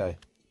then? Let's go.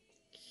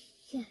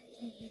 Yeah.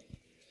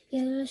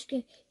 Yeah, let's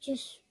go.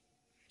 Just...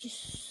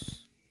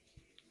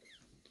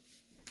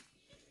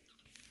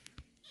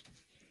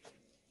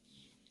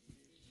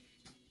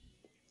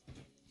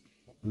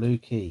 Blue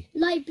key.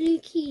 Light blue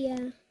key,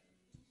 yeah.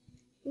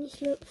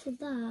 Let's look for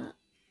that.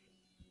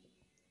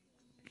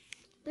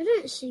 I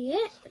don't see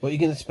it. What are you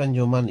going to spend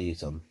your money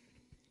on?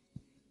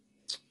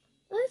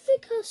 I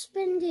think I'll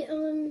spend it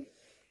on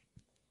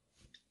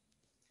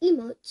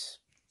emotes.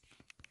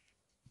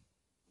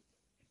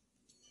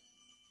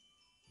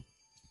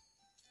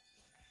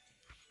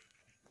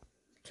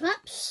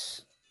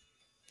 Traps.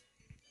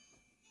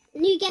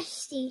 New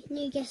Guesty.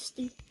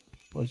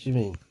 What do you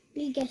mean?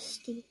 New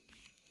Guesty.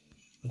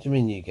 What do you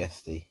mean you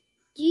Guesty?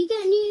 Do you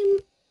get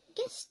new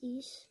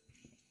Guesties?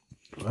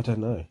 I don't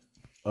know.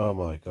 Oh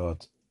my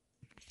god.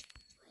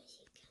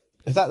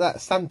 Is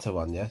that Santa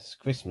one, yes?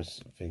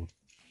 Christmas thing.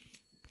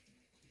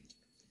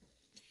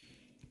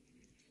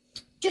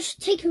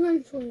 Just take a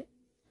run for it.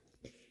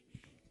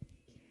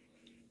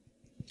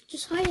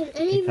 Just hide in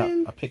any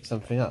room. I picked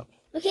something up.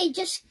 Okay,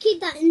 just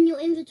keep that in your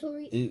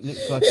inventory. It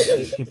looks like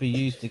it could be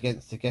used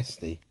against the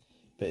Guesty,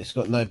 but it's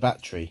got no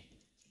battery.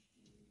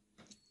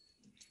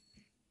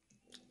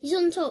 He's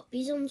on top.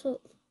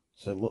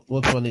 So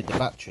what do I need? The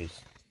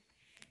batteries?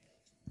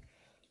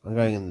 I'm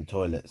going in the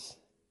toilets.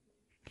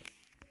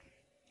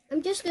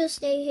 I'm just going to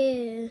stay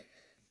here.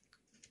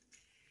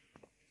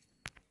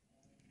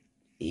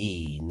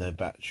 No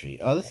battery.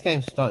 Oh, this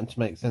game's starting to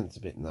make sense a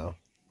bit now.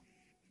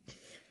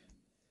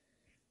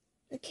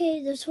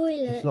 Okay, the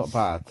toilet. It's not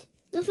bad.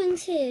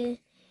 Nothing's here.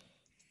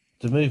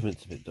 The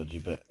movement's a bit dodgy,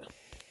 but...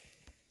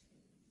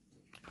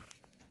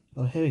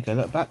 Oh, here we go.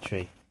 Look,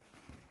 battery.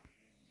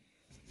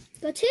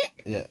 Got it?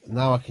 Yeah,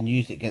 now I can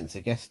use it against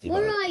a Guesty.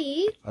 Where are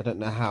you? I don't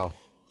know how.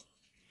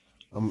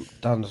 I'm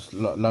down to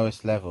the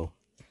lowest level.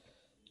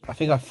 I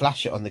think I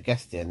flash it on the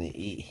Guesty and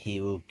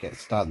he will get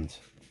stunned.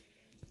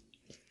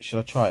 Should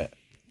I try it?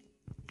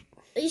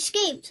 I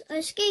escaped.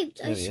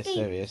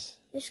 There he is.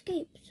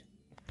 Escaped.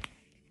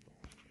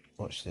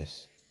 Watch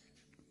this.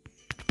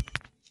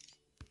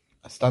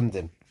 I stunned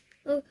him.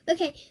 Oh,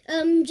 okay.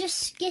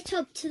 Just get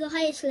up to the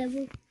highest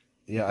level.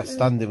 Yeah, I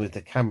stunned him with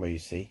the camera, you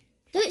see.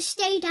 Don't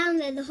stay down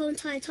there the whole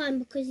entire time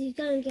because he's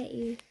going to get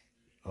you.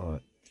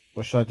 Alright.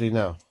 What should I do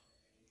now?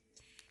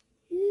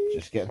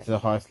 Just get into the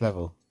highest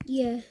level?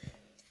 Yeah.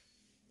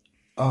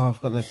 Oh,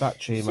 I've got no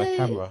battery in my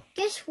camera.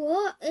 Guess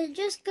what? It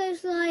just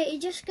goes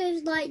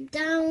like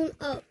down,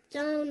 up,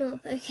 down,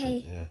 up.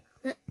 Okay.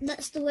 Yeah.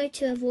 That's the way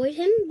to avoid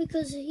him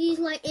because he's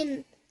like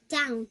in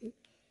down.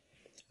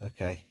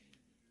 Okay.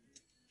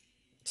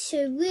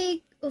 So we're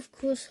of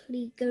course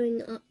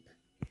going up.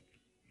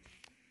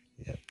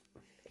 Yep.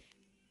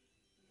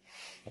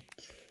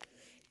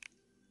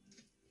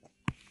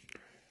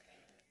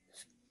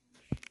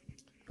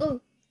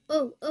 Oh.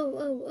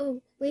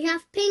 We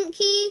have pink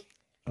key.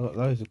 I've got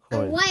loads of A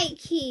coins. white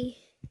key.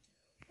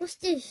 What's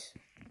this?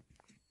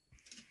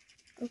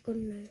 Oh god,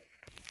 no.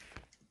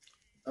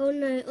 Oh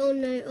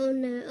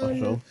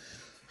no.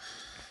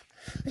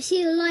 I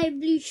see the light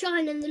blue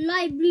shine, and the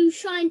light blue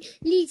shine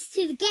leads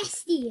to the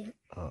Guesty.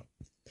 Oh.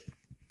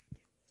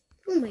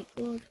 Oh my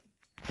god.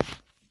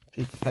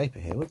 Piece of paper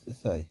here, what does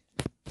it say?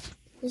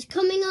 It's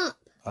coming up.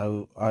 I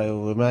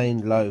will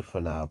remain low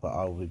for now, but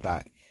I'll be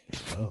back.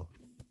 Oh.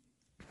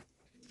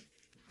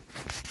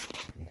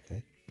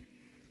 Okay.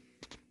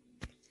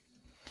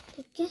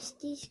 The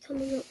Guesty's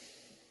coming up.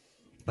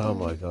 Oh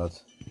my god.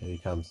 Here he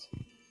comes.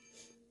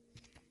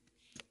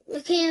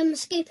 Okay, I'm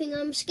escaping.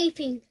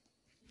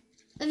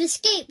 I've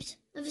escaped.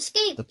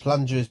 The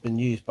plunger has been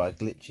used by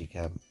Glitchy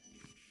Cam.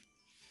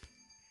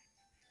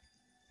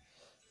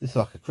 This is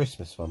like a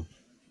Christmas one.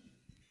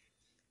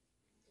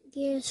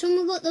 Yeah,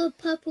 someone got the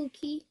purple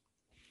key.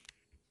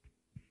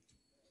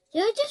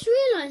 Yeah, I just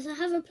realised I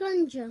have a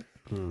plunger.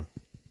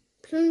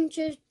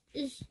 Plunger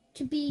is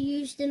to be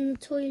used in the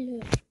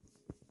toilet.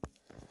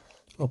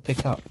 Oh,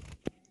 pick up.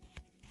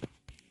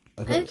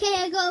 Okay,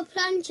 I got a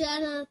plunger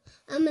and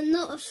I'm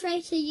not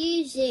afraid to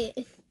use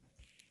it.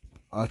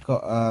 I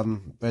got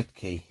red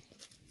key.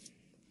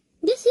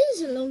 This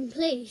is a long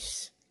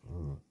place.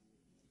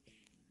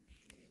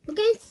 We're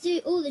going to do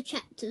all the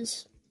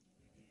chapters.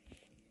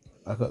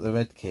 I got the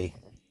red key.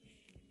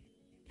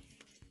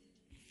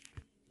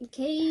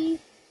 Okay.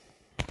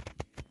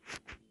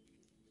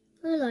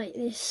 I like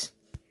this.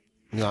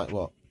 You like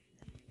what?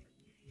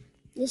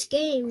 This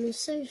game is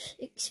so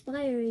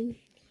expiring.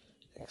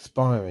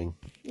 Expiring?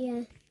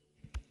 Yeah.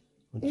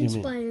 What do you mean?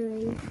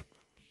 Inspiring.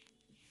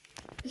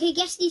 Okay,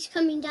 Guesty's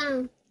coming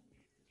down. Do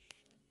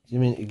you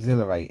mean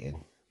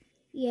exhilarating?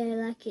 Yeah,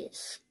 like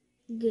it's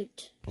good.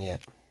 Yeah.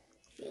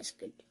 Yeah, it's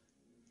good.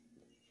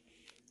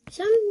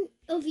 Some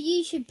of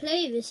you should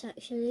play this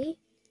actually.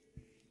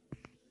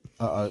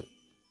 Uh-oh.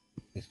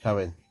 He's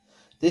coming.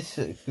 This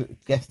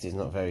guest is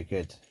not very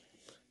good.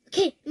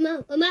 Okay,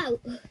 I'm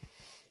out.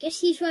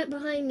 Guesty's right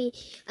behind me.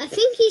 I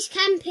think he's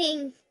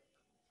camping.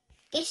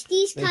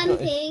 Guesty's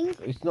camping.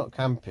 He's not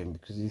camping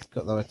because he's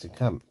got nowhere to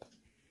camp.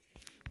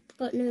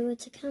 Got nowhere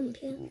to camp,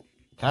 yeah.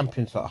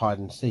 Camping's like hide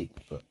and seek,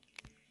 but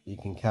you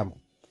can camp.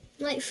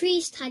 Like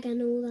freeze tag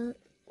and all that.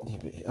 Yeah,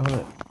 but, oh,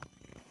 look.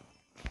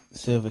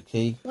 Silver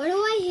key. Why do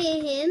I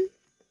hear him?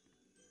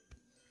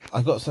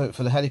 I got something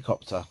for the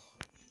helicopter.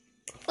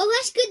 Oh,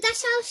 that's good.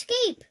 That's our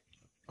escape.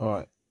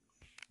 Alright.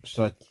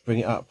 Should I bring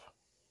it up?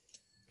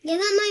 Yeah,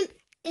 that might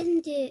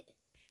end it.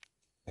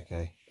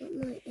 Okay. That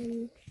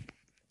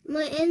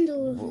might end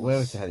all of Where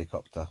this. is the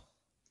helicopter?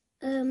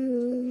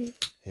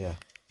 Yeah.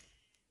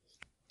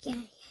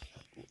 Yeah.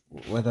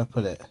 Where did I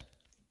put it?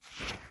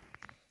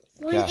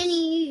 Why Gas.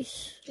 any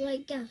use?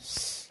 Like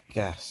gas.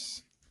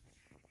 Gas.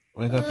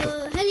 Where did I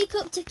put...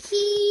 Helicopter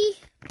key.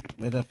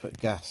 Where did I put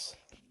gas?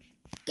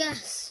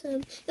 Gas.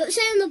 It'll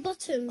say on the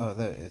bottom. Oh,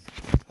 there it is.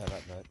 Oh,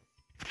 that note.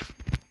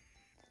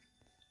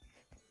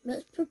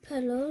 That's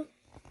propeller.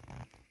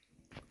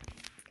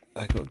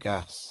 I got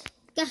gas.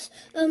 Gas.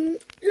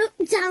 Look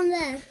down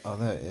there. Oh,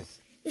 there it is.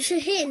 It's a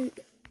hint.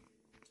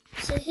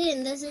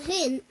 There's a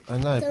hint I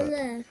know, down but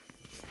there.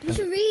 You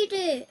should read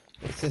it.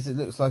 it says it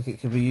looks like it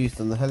could be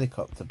used on the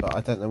helicopter, but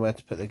I don't know where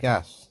to put the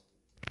gas.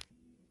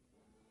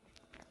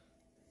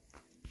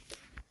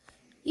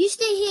 You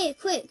stay here,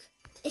 quick.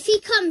 If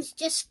he comes,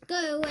 just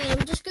go away.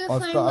 I'm just going to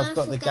find where I've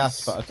got the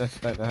gas, but I just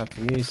don't know how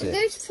to use I'm it.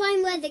 going to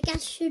find where the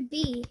gas should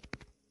be.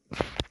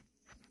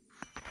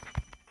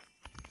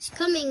 It's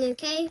coming,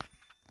 okay?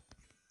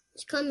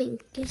 It's coming.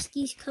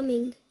 Guesty's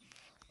coming.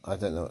 I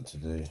don't know what to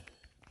do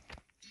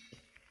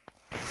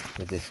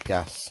with this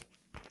gas.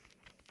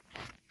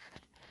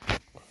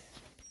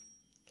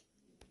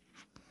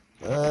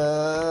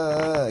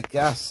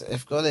 Gas.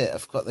 I've got it.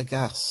 I've got the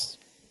gas.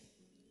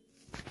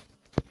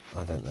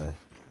 I don't know.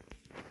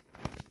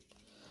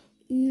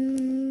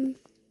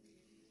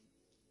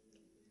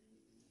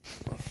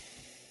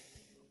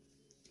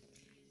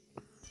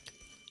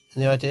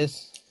 Any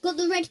ideas? Got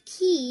the red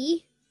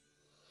key.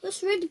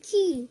 What's red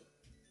key?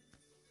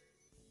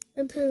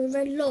 Open the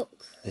red lock.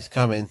 It's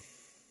coming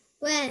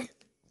Where?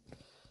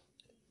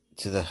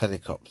 to the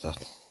helicopter.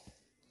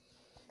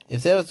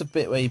 If there was a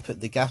bit where you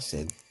put the gas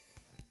in.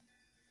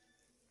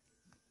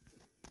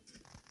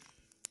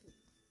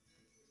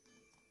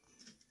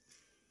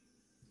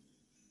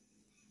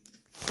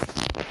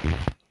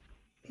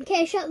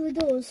 Okay, shut the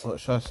doors. What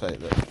should I say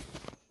then?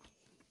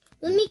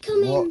 Let me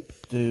come in.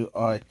 What do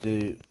I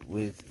do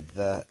with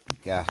the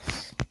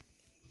gas?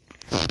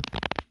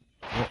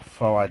 What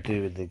do I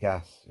do with the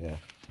gas? Yeah.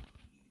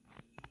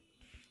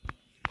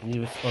 Any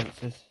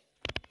responses?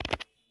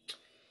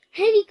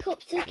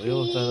 Helicopter key. We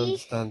all don't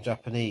understand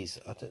Japanese.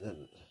 I don't know.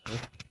 Huh?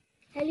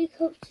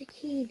 Helicopter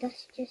key,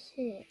 that's just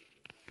it.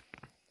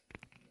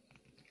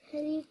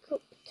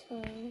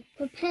 Helicopter.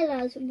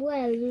 Propellers,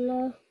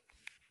 well.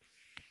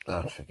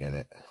 Oh, forget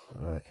it.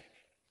 Right.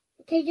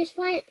 Okay, just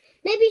find.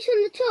 Maybe it's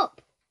on the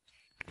top.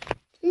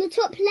 On the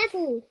top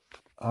level.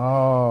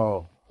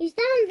 Oh. He's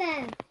down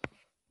there.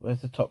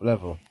 Where's the top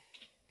level?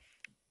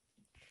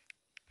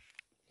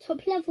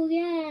 Top level,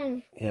 yeah.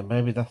 Yeah,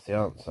 maybe that's the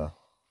answer.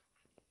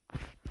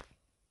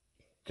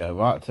 Go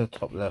right to the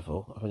top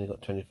level. I've only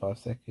got 25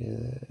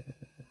 seconds.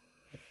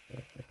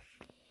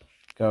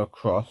 Go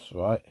across,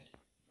 right?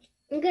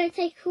 I'm going to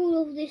take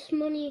all of this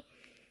money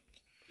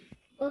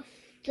off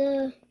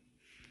the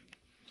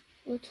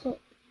top.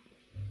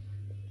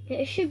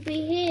 It should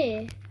be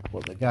here.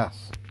 What, the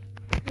gas?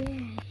 Yeah,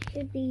 it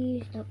should be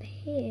used up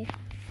here.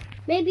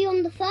 Maybe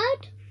on the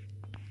third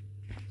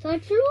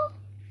floor?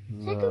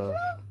 Second floor?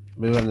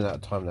 We're running out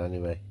of time now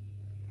anyway.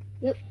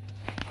 Yep.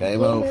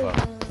 Game over.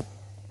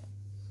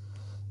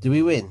 Do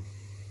we win?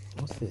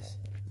 What's this?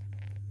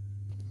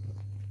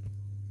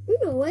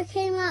 Ooh, what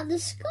came out of the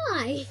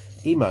sky?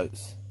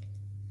 Emotes.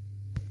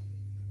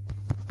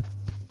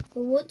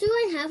 What do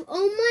I have?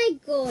 Oh my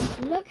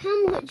god, look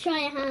how much I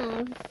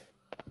have.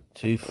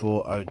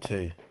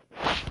 2402.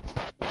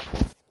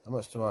 How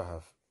much do I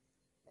have?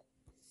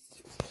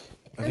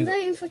 I'm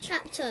voting for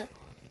chapter.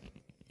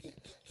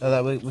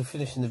 No, we're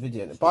finishing the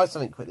video. Buy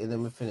something quickly and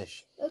then we'll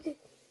finish. Okay.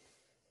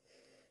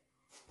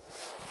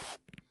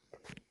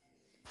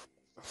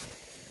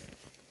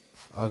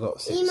 I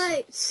got 6.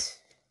 Emotes.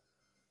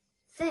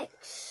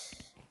 Fix.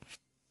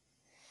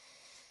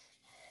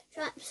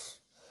 Traps.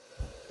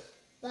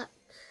 Black.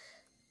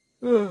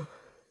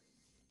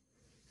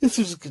 This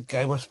was a good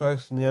game, I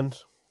suppose, in the end.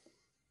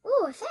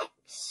 Oh,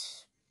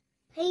 effects.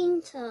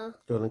 Painter.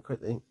 Go on then,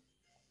 quickly.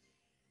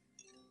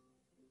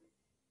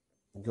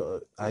 You got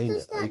to aim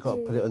it. You got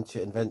to do? put it onto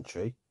your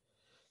inventory.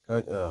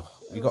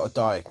 You got to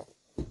die.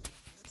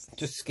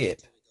 Just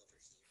skip.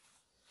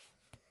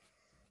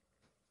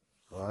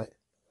 Right.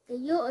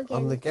 You're again.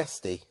 I'm the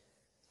guesty.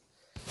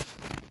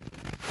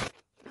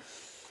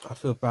 I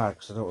feel bad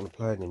because I don't want to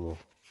play anymore.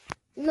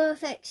 No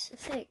effects.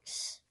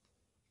 Effects.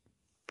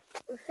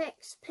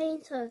 Effects.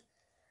 Painter.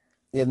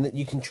 Yeah, and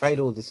you can trade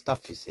all this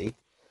stuff, you see.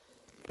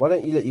 Why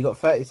don't you look? You got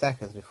 30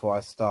 seconds before I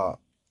start.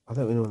 I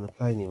don't really want to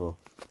play anymore.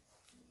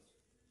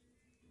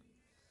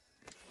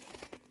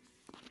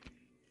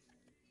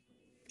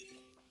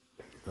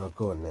 Oh,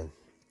 go on then.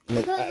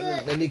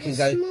 Then you can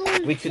go.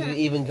 We could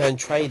even go and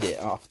trade it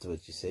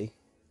afterwards. You see.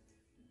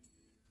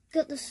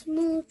 Got the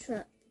small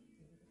truck.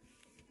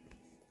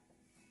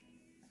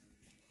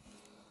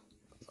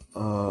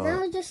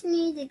 Now I just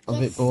need a guesty. I'm a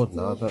bit bored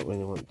now. I don't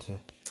really want to.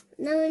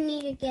 Now I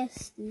need a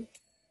guesty.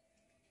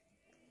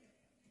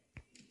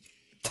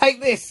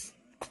 Take this.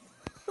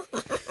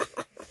 Come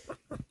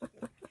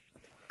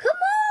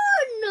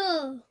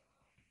on!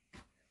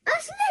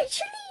 That's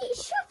literally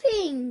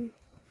shopping.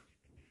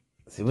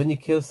 See, when you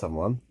kill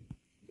someone,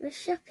 We're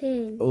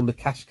shopping. all the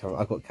cash comes.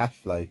 I've got cash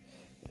flow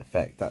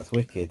effect. That's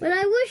wicked. When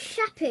I was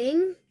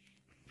shopping.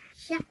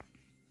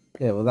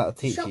 Yeah, well, that'll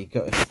teach Shop. you. You've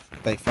got to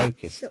stay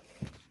focused. Shop.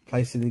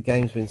 Play silly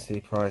games, win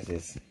silly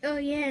prizes. Oh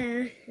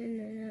yeah, I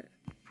know that.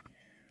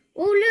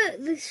 Oh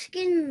look, the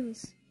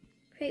skins.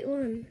 Great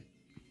one.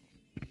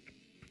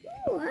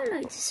 Oh, I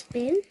like to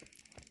spin.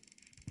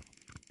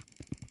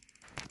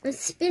 I'm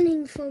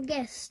spinning for a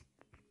guest.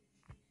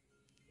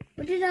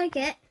 What did I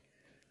get?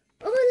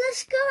 Oh,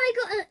 let's go!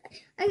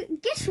 I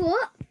guess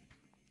what?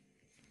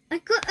 I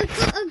got a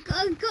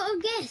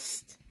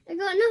guest. I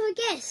got another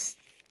guest.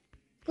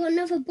 Got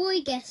another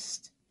boy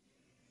guest.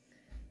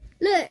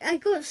 Look, I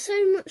got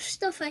so much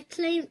stuff. I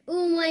claimed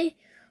all my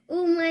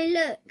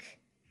look.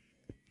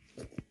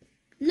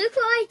 Look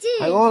what I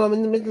did. Hang on, I'm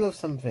in the middle of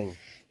something.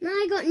 Now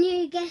I got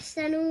new guests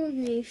and all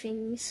new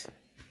things.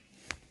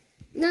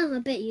 Now I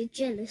bet you're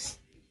jealous.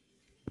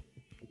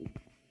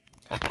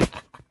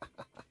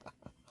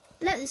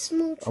 Look, the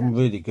small truck. I'm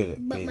really good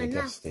at But being my a mouth.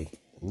 guesty.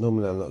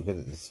 Normally I'm not good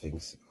at these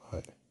things.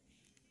 Right.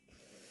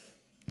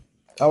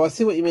 Oh, I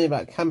see what you mean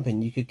about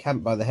camping. You could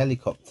camp by the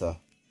helicopter.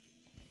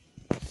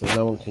 So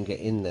no one can get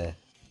in there.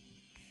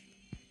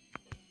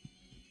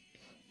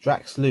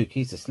 Drax Luke,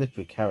 he's a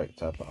slippery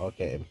character, but I'll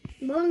get him.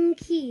 One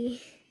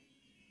key.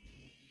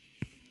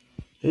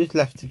 Who's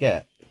left to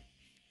get?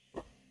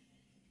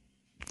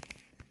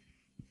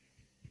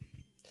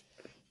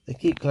 They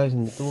keep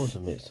closing the doors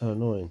on me, it's so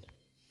annoying.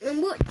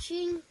 I'm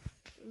watching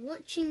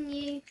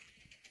you.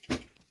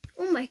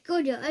 Oh my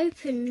god, you're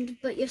opened,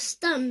 but you're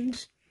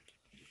stunned.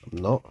 I'm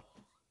not.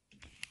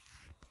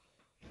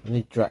 I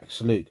need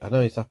Drax Luke. I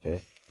know he's up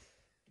here.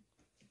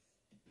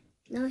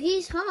 Now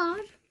he's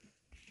hard.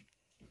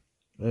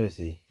 Where is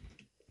he?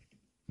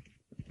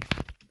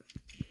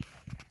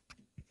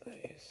 There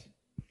he is.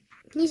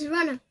 He's a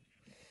runner.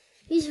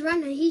 He's a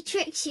runner. He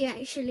tricks you,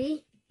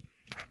 actually.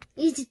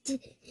 He's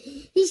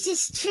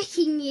just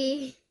tricking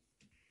you.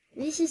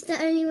 This is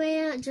the only way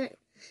out. No,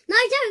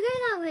 don't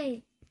go that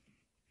way.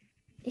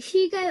 If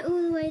you go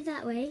all the way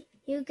that way,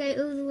 he'll go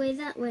all the way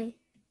that way.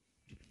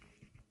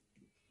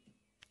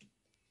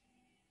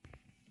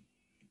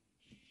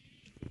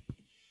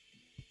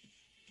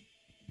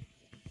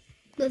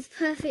 With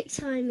perfect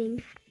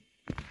timing.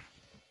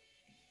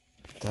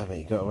 Damn it,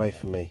 you got away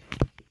from me.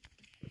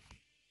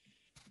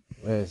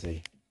 Where is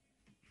he?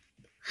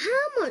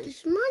 How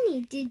much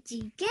money did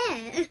you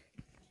get?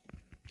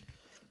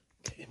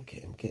 Get him,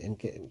 get him, get him,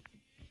 get him.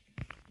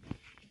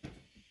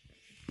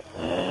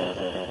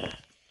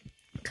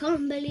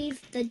 Can't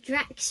believe the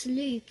Drax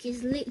Luke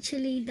is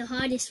literally the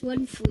hardest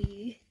one for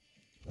you.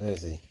 Where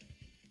is he?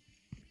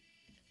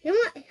 How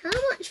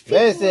much people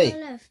Where is he? are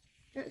left?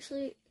 Drax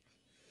Luke.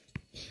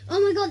 Oh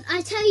my god,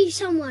 I tell you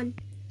someone.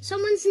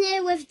 Someone's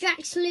near with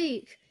Drax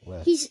Luke.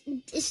 Where?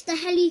 It's the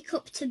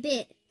helicopter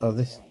bit. Oh,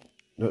 this.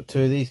 Look,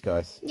 two of these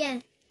guys. Yeah,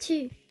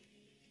 two.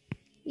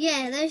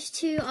 Yeah, those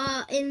two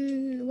are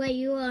in where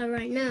you are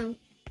right now.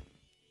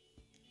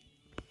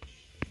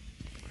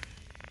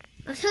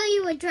 I'll tell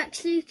you where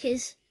Drax Luke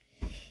is.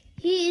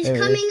 He is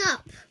coming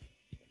up.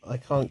 I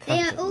can't catch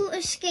They are them. all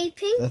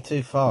escaping. They're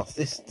too fast.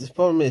 This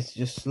problem is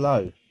just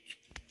slow.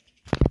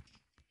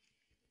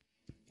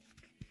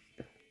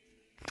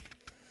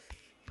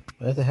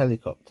 Where's the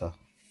helicopter?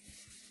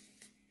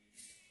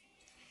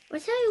 I'll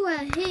tell you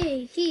where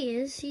he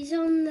is. He's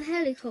on the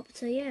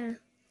helicopter, yeah.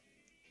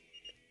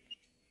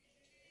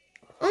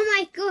 Oh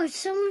my god,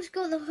 someone's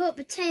got the hot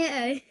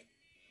potato.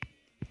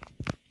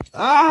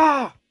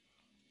 Ah!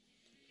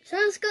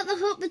 Someone's got the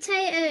hot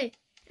potato.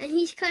 And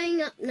he's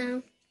coming up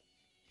now.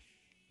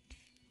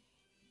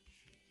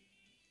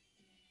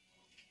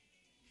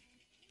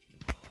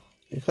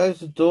 You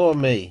closed the door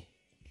on me.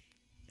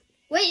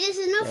 Wait, there's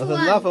another There's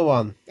one. another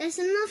one. There's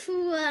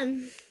another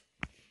one.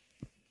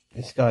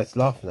 This guy's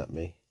laughing at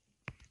me.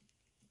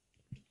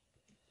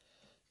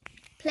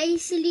 Play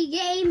silly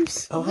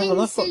games. Oh, hang win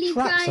on, I've got silly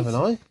traps, prize. haven't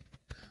I?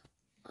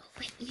 Oh,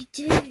 wait, you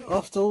do.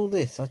 After all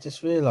this, I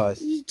just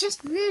realised. You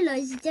just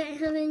realised you don't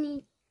have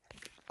any...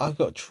 I've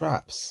got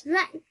traps.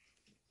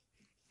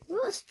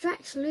 What's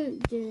Drax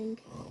Luke doing?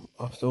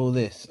 After all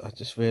this, I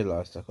just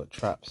realised I've got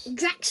traps.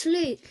 Drax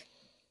Luke,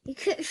 you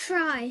cooked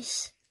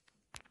fries.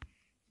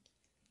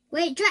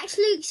 Wait, Drax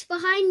Luke's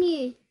behind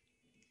you.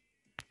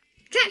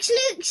 Drax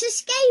Luke's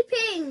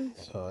escaping.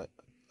 It's alright.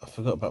 I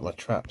forgot about my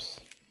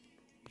traps.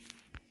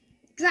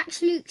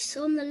 Drax Luke's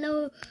on the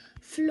lower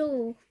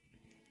floor.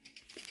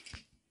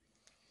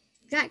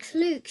 Drax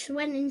Luke's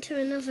went into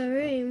another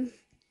room.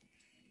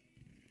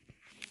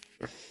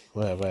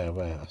 Where?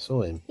 I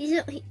saw him.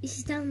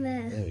 He's down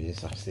there. There he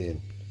is, I see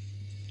him.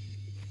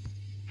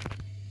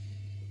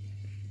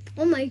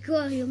 Oh my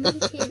god, you're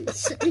making it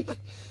so...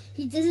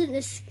 He doesn't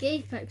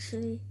escape,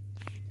 actually.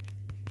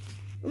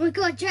 Oh my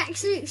god,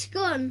 Drax Luke's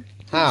gone.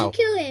 How? Did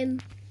you kill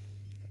him?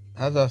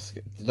 How did I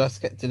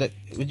escape?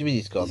 What do you mean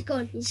he's gone?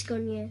 He's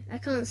gone, yeah. I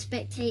can't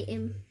spectate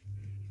him.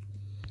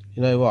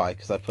 You know why?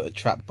 Because I put a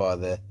trap by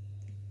there.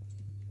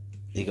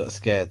 He got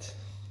scared.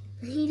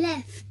 He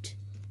left.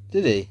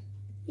 Did he?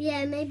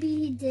 Yeah, maybe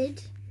he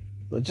did.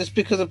 Well, just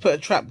because I put a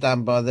trap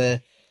down by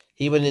there,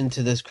 he went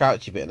into this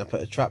crouchy bit and I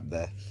put a trap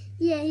there.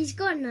 Yeah, he's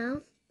gone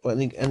now. Well,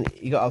 and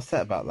he got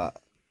upset about that.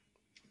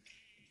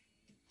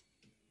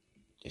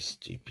 You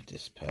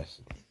stupidest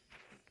person.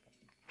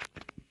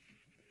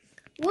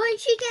 Why'd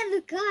you get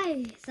the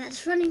guy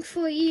that's running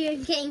for you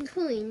and getting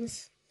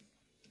coins?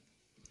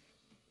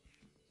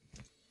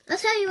 I'll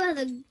tell you where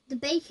the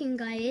bacon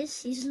guy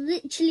is. He's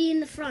literally in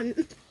the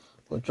front.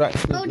 Well, Drax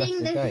left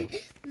Holding the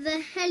gate. the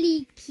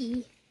heli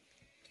key.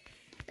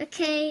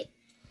 Okay.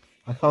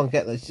 I can't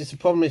get this. Just the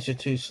problem is you're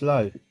too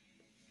slow.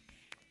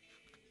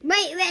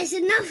 Wait, there's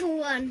another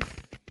one.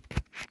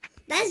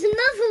 There's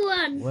another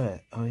one.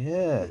 Where? Oh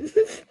yeah.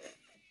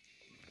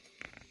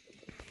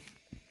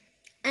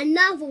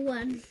 Another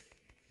one.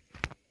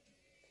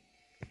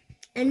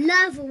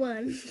 Another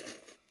one.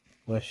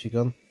 Where's she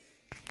gone?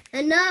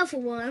 Another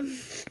one.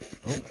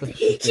 Oh, but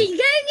She's going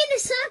in a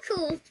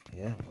circle.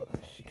 yeah, well,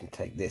 she can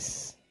take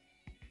this.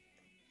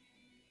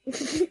 Yeah,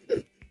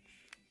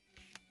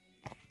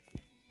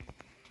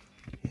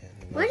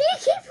 Why do you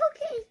keep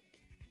looking?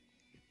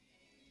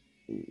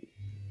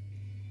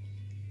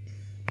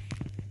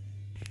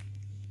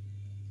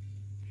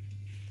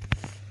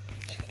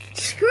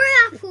 Screw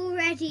up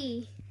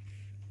already.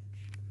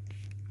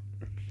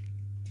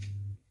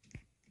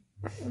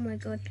 Oh my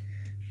god.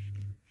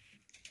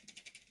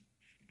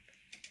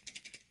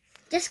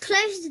 Just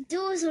close the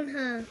doors on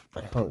her.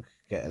 I can't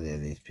get any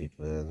of these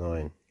people. They're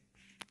annoying.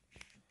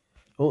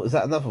 Oh, is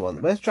that another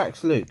one? Where's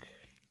Drax Luke?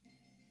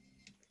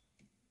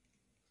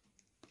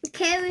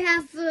 Okay, we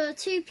have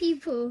 2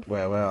 people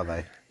Where are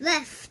they?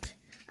 left.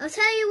 I'll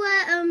tell you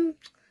where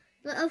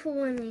the other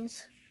one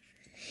is.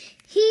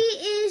 He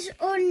is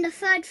on the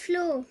 3rd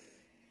floor.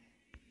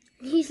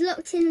 He's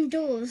locked in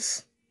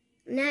doors.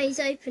 Now he's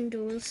opened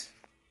doors.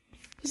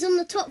 He's on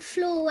the top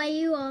floor where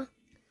you are.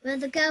 where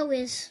the girl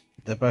is.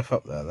 They're both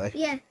up there, are they?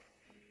 Yeah.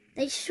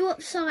 They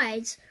swap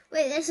sides.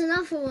 Wait, there's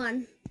another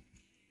one.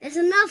 There's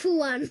another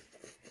one.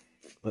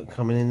 Look,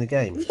 coming in the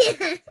game.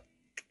 Yeah.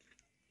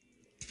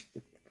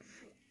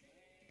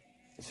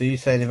 So you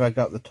saying if I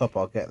go up the top,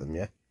 I'll get them,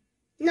 yeah?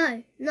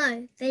 No.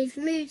 They've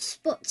moved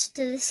spots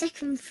to the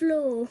second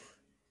floor.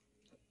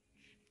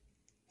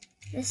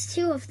 There's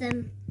two of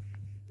them.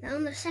 They're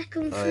on the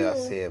second floor. Oh, yeah, I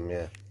see them,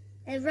 yeah.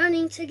 They're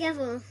running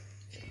together.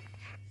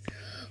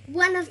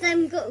 One of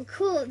them got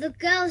caught. The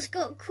girls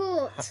got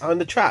caught. Oh, in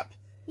the trap?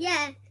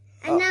 Yeah.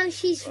 And now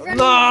she's running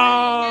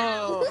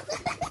No! away now.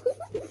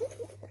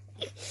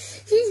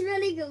 She's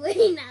running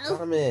away now.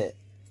 Damn it.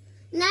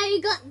 Now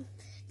you got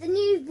the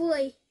new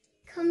boy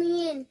coming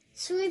in,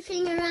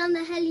 swooping around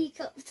the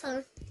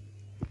helicopter.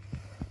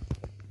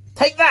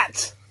 Take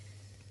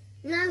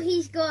Now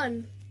he's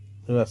gone.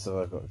 Who else have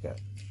I got to get?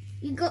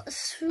 You got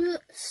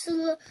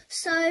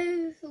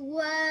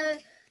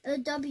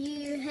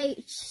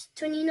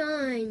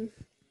WH29.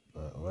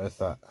 Where's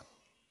that?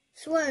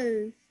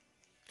 Swo.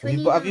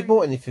 Have you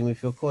bought anything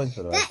with your coins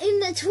for that? They're in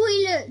the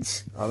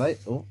toilet. Are they?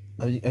 Oh,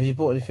 have you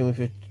bought anything with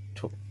your...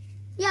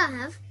 Yeah, I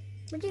have.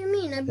 What do you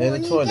mean? I bought They're a the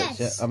new toilets,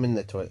 guest. yeah? I'm in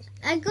the toilets.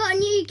 I got a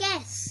new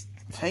guest.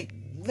 Take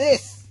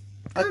this!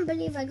 I can't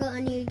believe I got a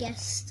new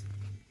guest.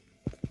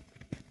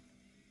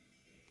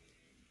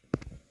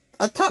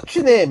 I'm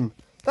touching him!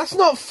 That's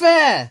not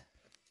fair!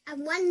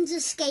 And one's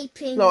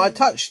escaping. No, I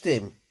touched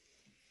him.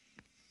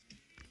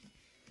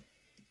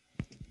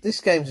 This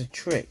game's a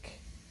trick.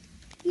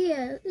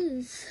 Yeah, it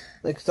is.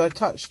 Because I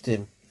touched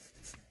him.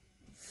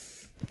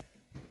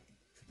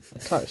 I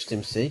touched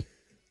him, see?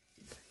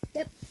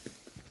 Yep.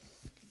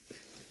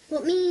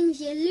 What means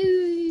you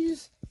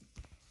lose.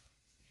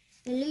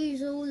 You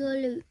lose all the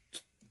loot.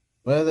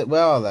 Where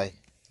are they?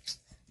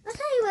 I'll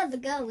tell you where the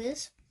girl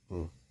is.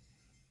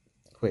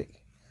 Quick.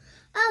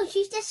 Oh,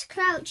 she's just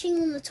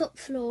crouching on the top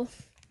floor.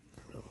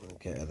 I'll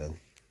get her then.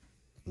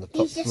 On the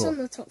top She's just floor. on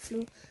the top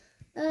floor.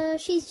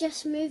 She's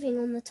just moving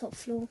on the top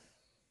floor.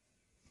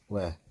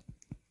 Where?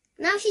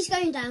 Now she's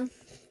going down.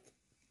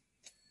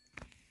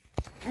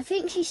 I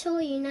think she saw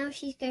you. Now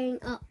she's going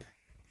up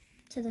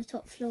to the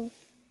top floor.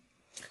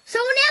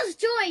 Someone else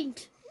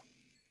joined.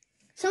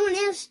 Someone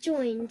else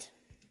joined.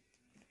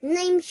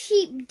 Named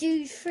Sheep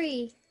Dude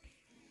 3.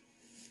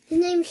 His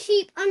name's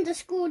Sheep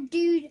 _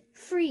 Dude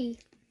 3.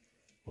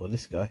 Well,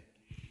 this guy.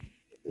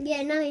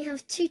 Yeah, now you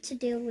have two to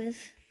deal with.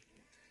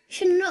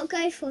 Should not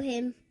go for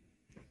him.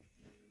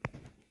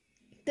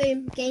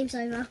 Boom, game's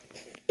over.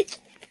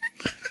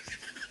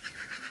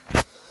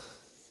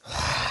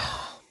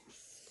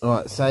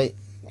 Alright, say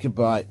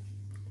goodbye.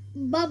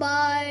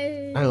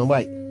 Bye-bye. Hang on,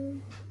 wait.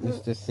 Let's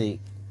just see.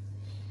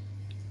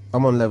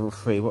 I'm on level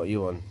 3. What are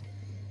you on?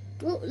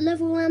 What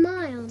level am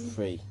I on?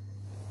 3.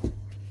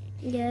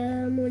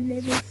 Yeah, I'm on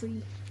level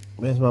 3.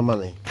 Where's my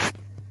money?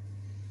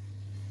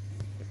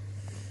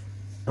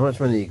 How much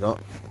money you got?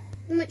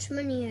 How much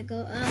money I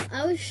got?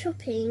 I was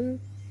shopping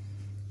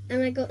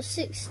and I got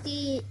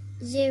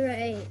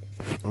 60.08.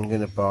 I'm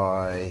going to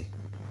buy...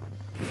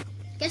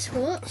 Guess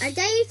what? I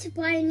dare you to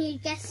buy a new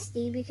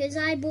Guesty because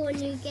I bought a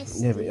new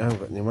Guesty. Yeah, but you haven't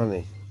got any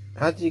money.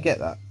 How did you get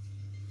that?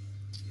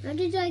 How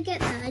did I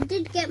get that? I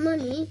did get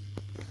money.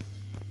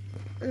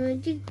 And I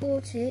did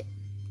bought it.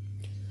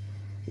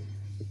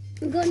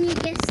 I got a new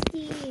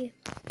Guesty.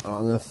 Oh,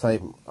 I'm going to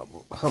save...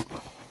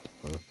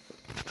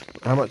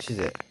 How much is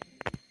it?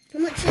 How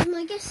much is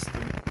my Guesty?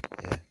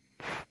 Yeah.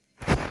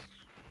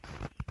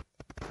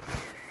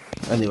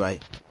 Anyway.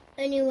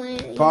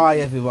 Bye,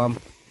 everyone. Bye.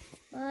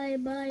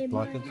 Like and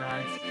With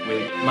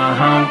my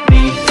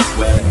homies,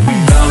 where we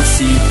don't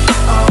see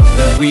all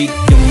that we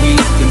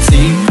can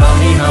see. Come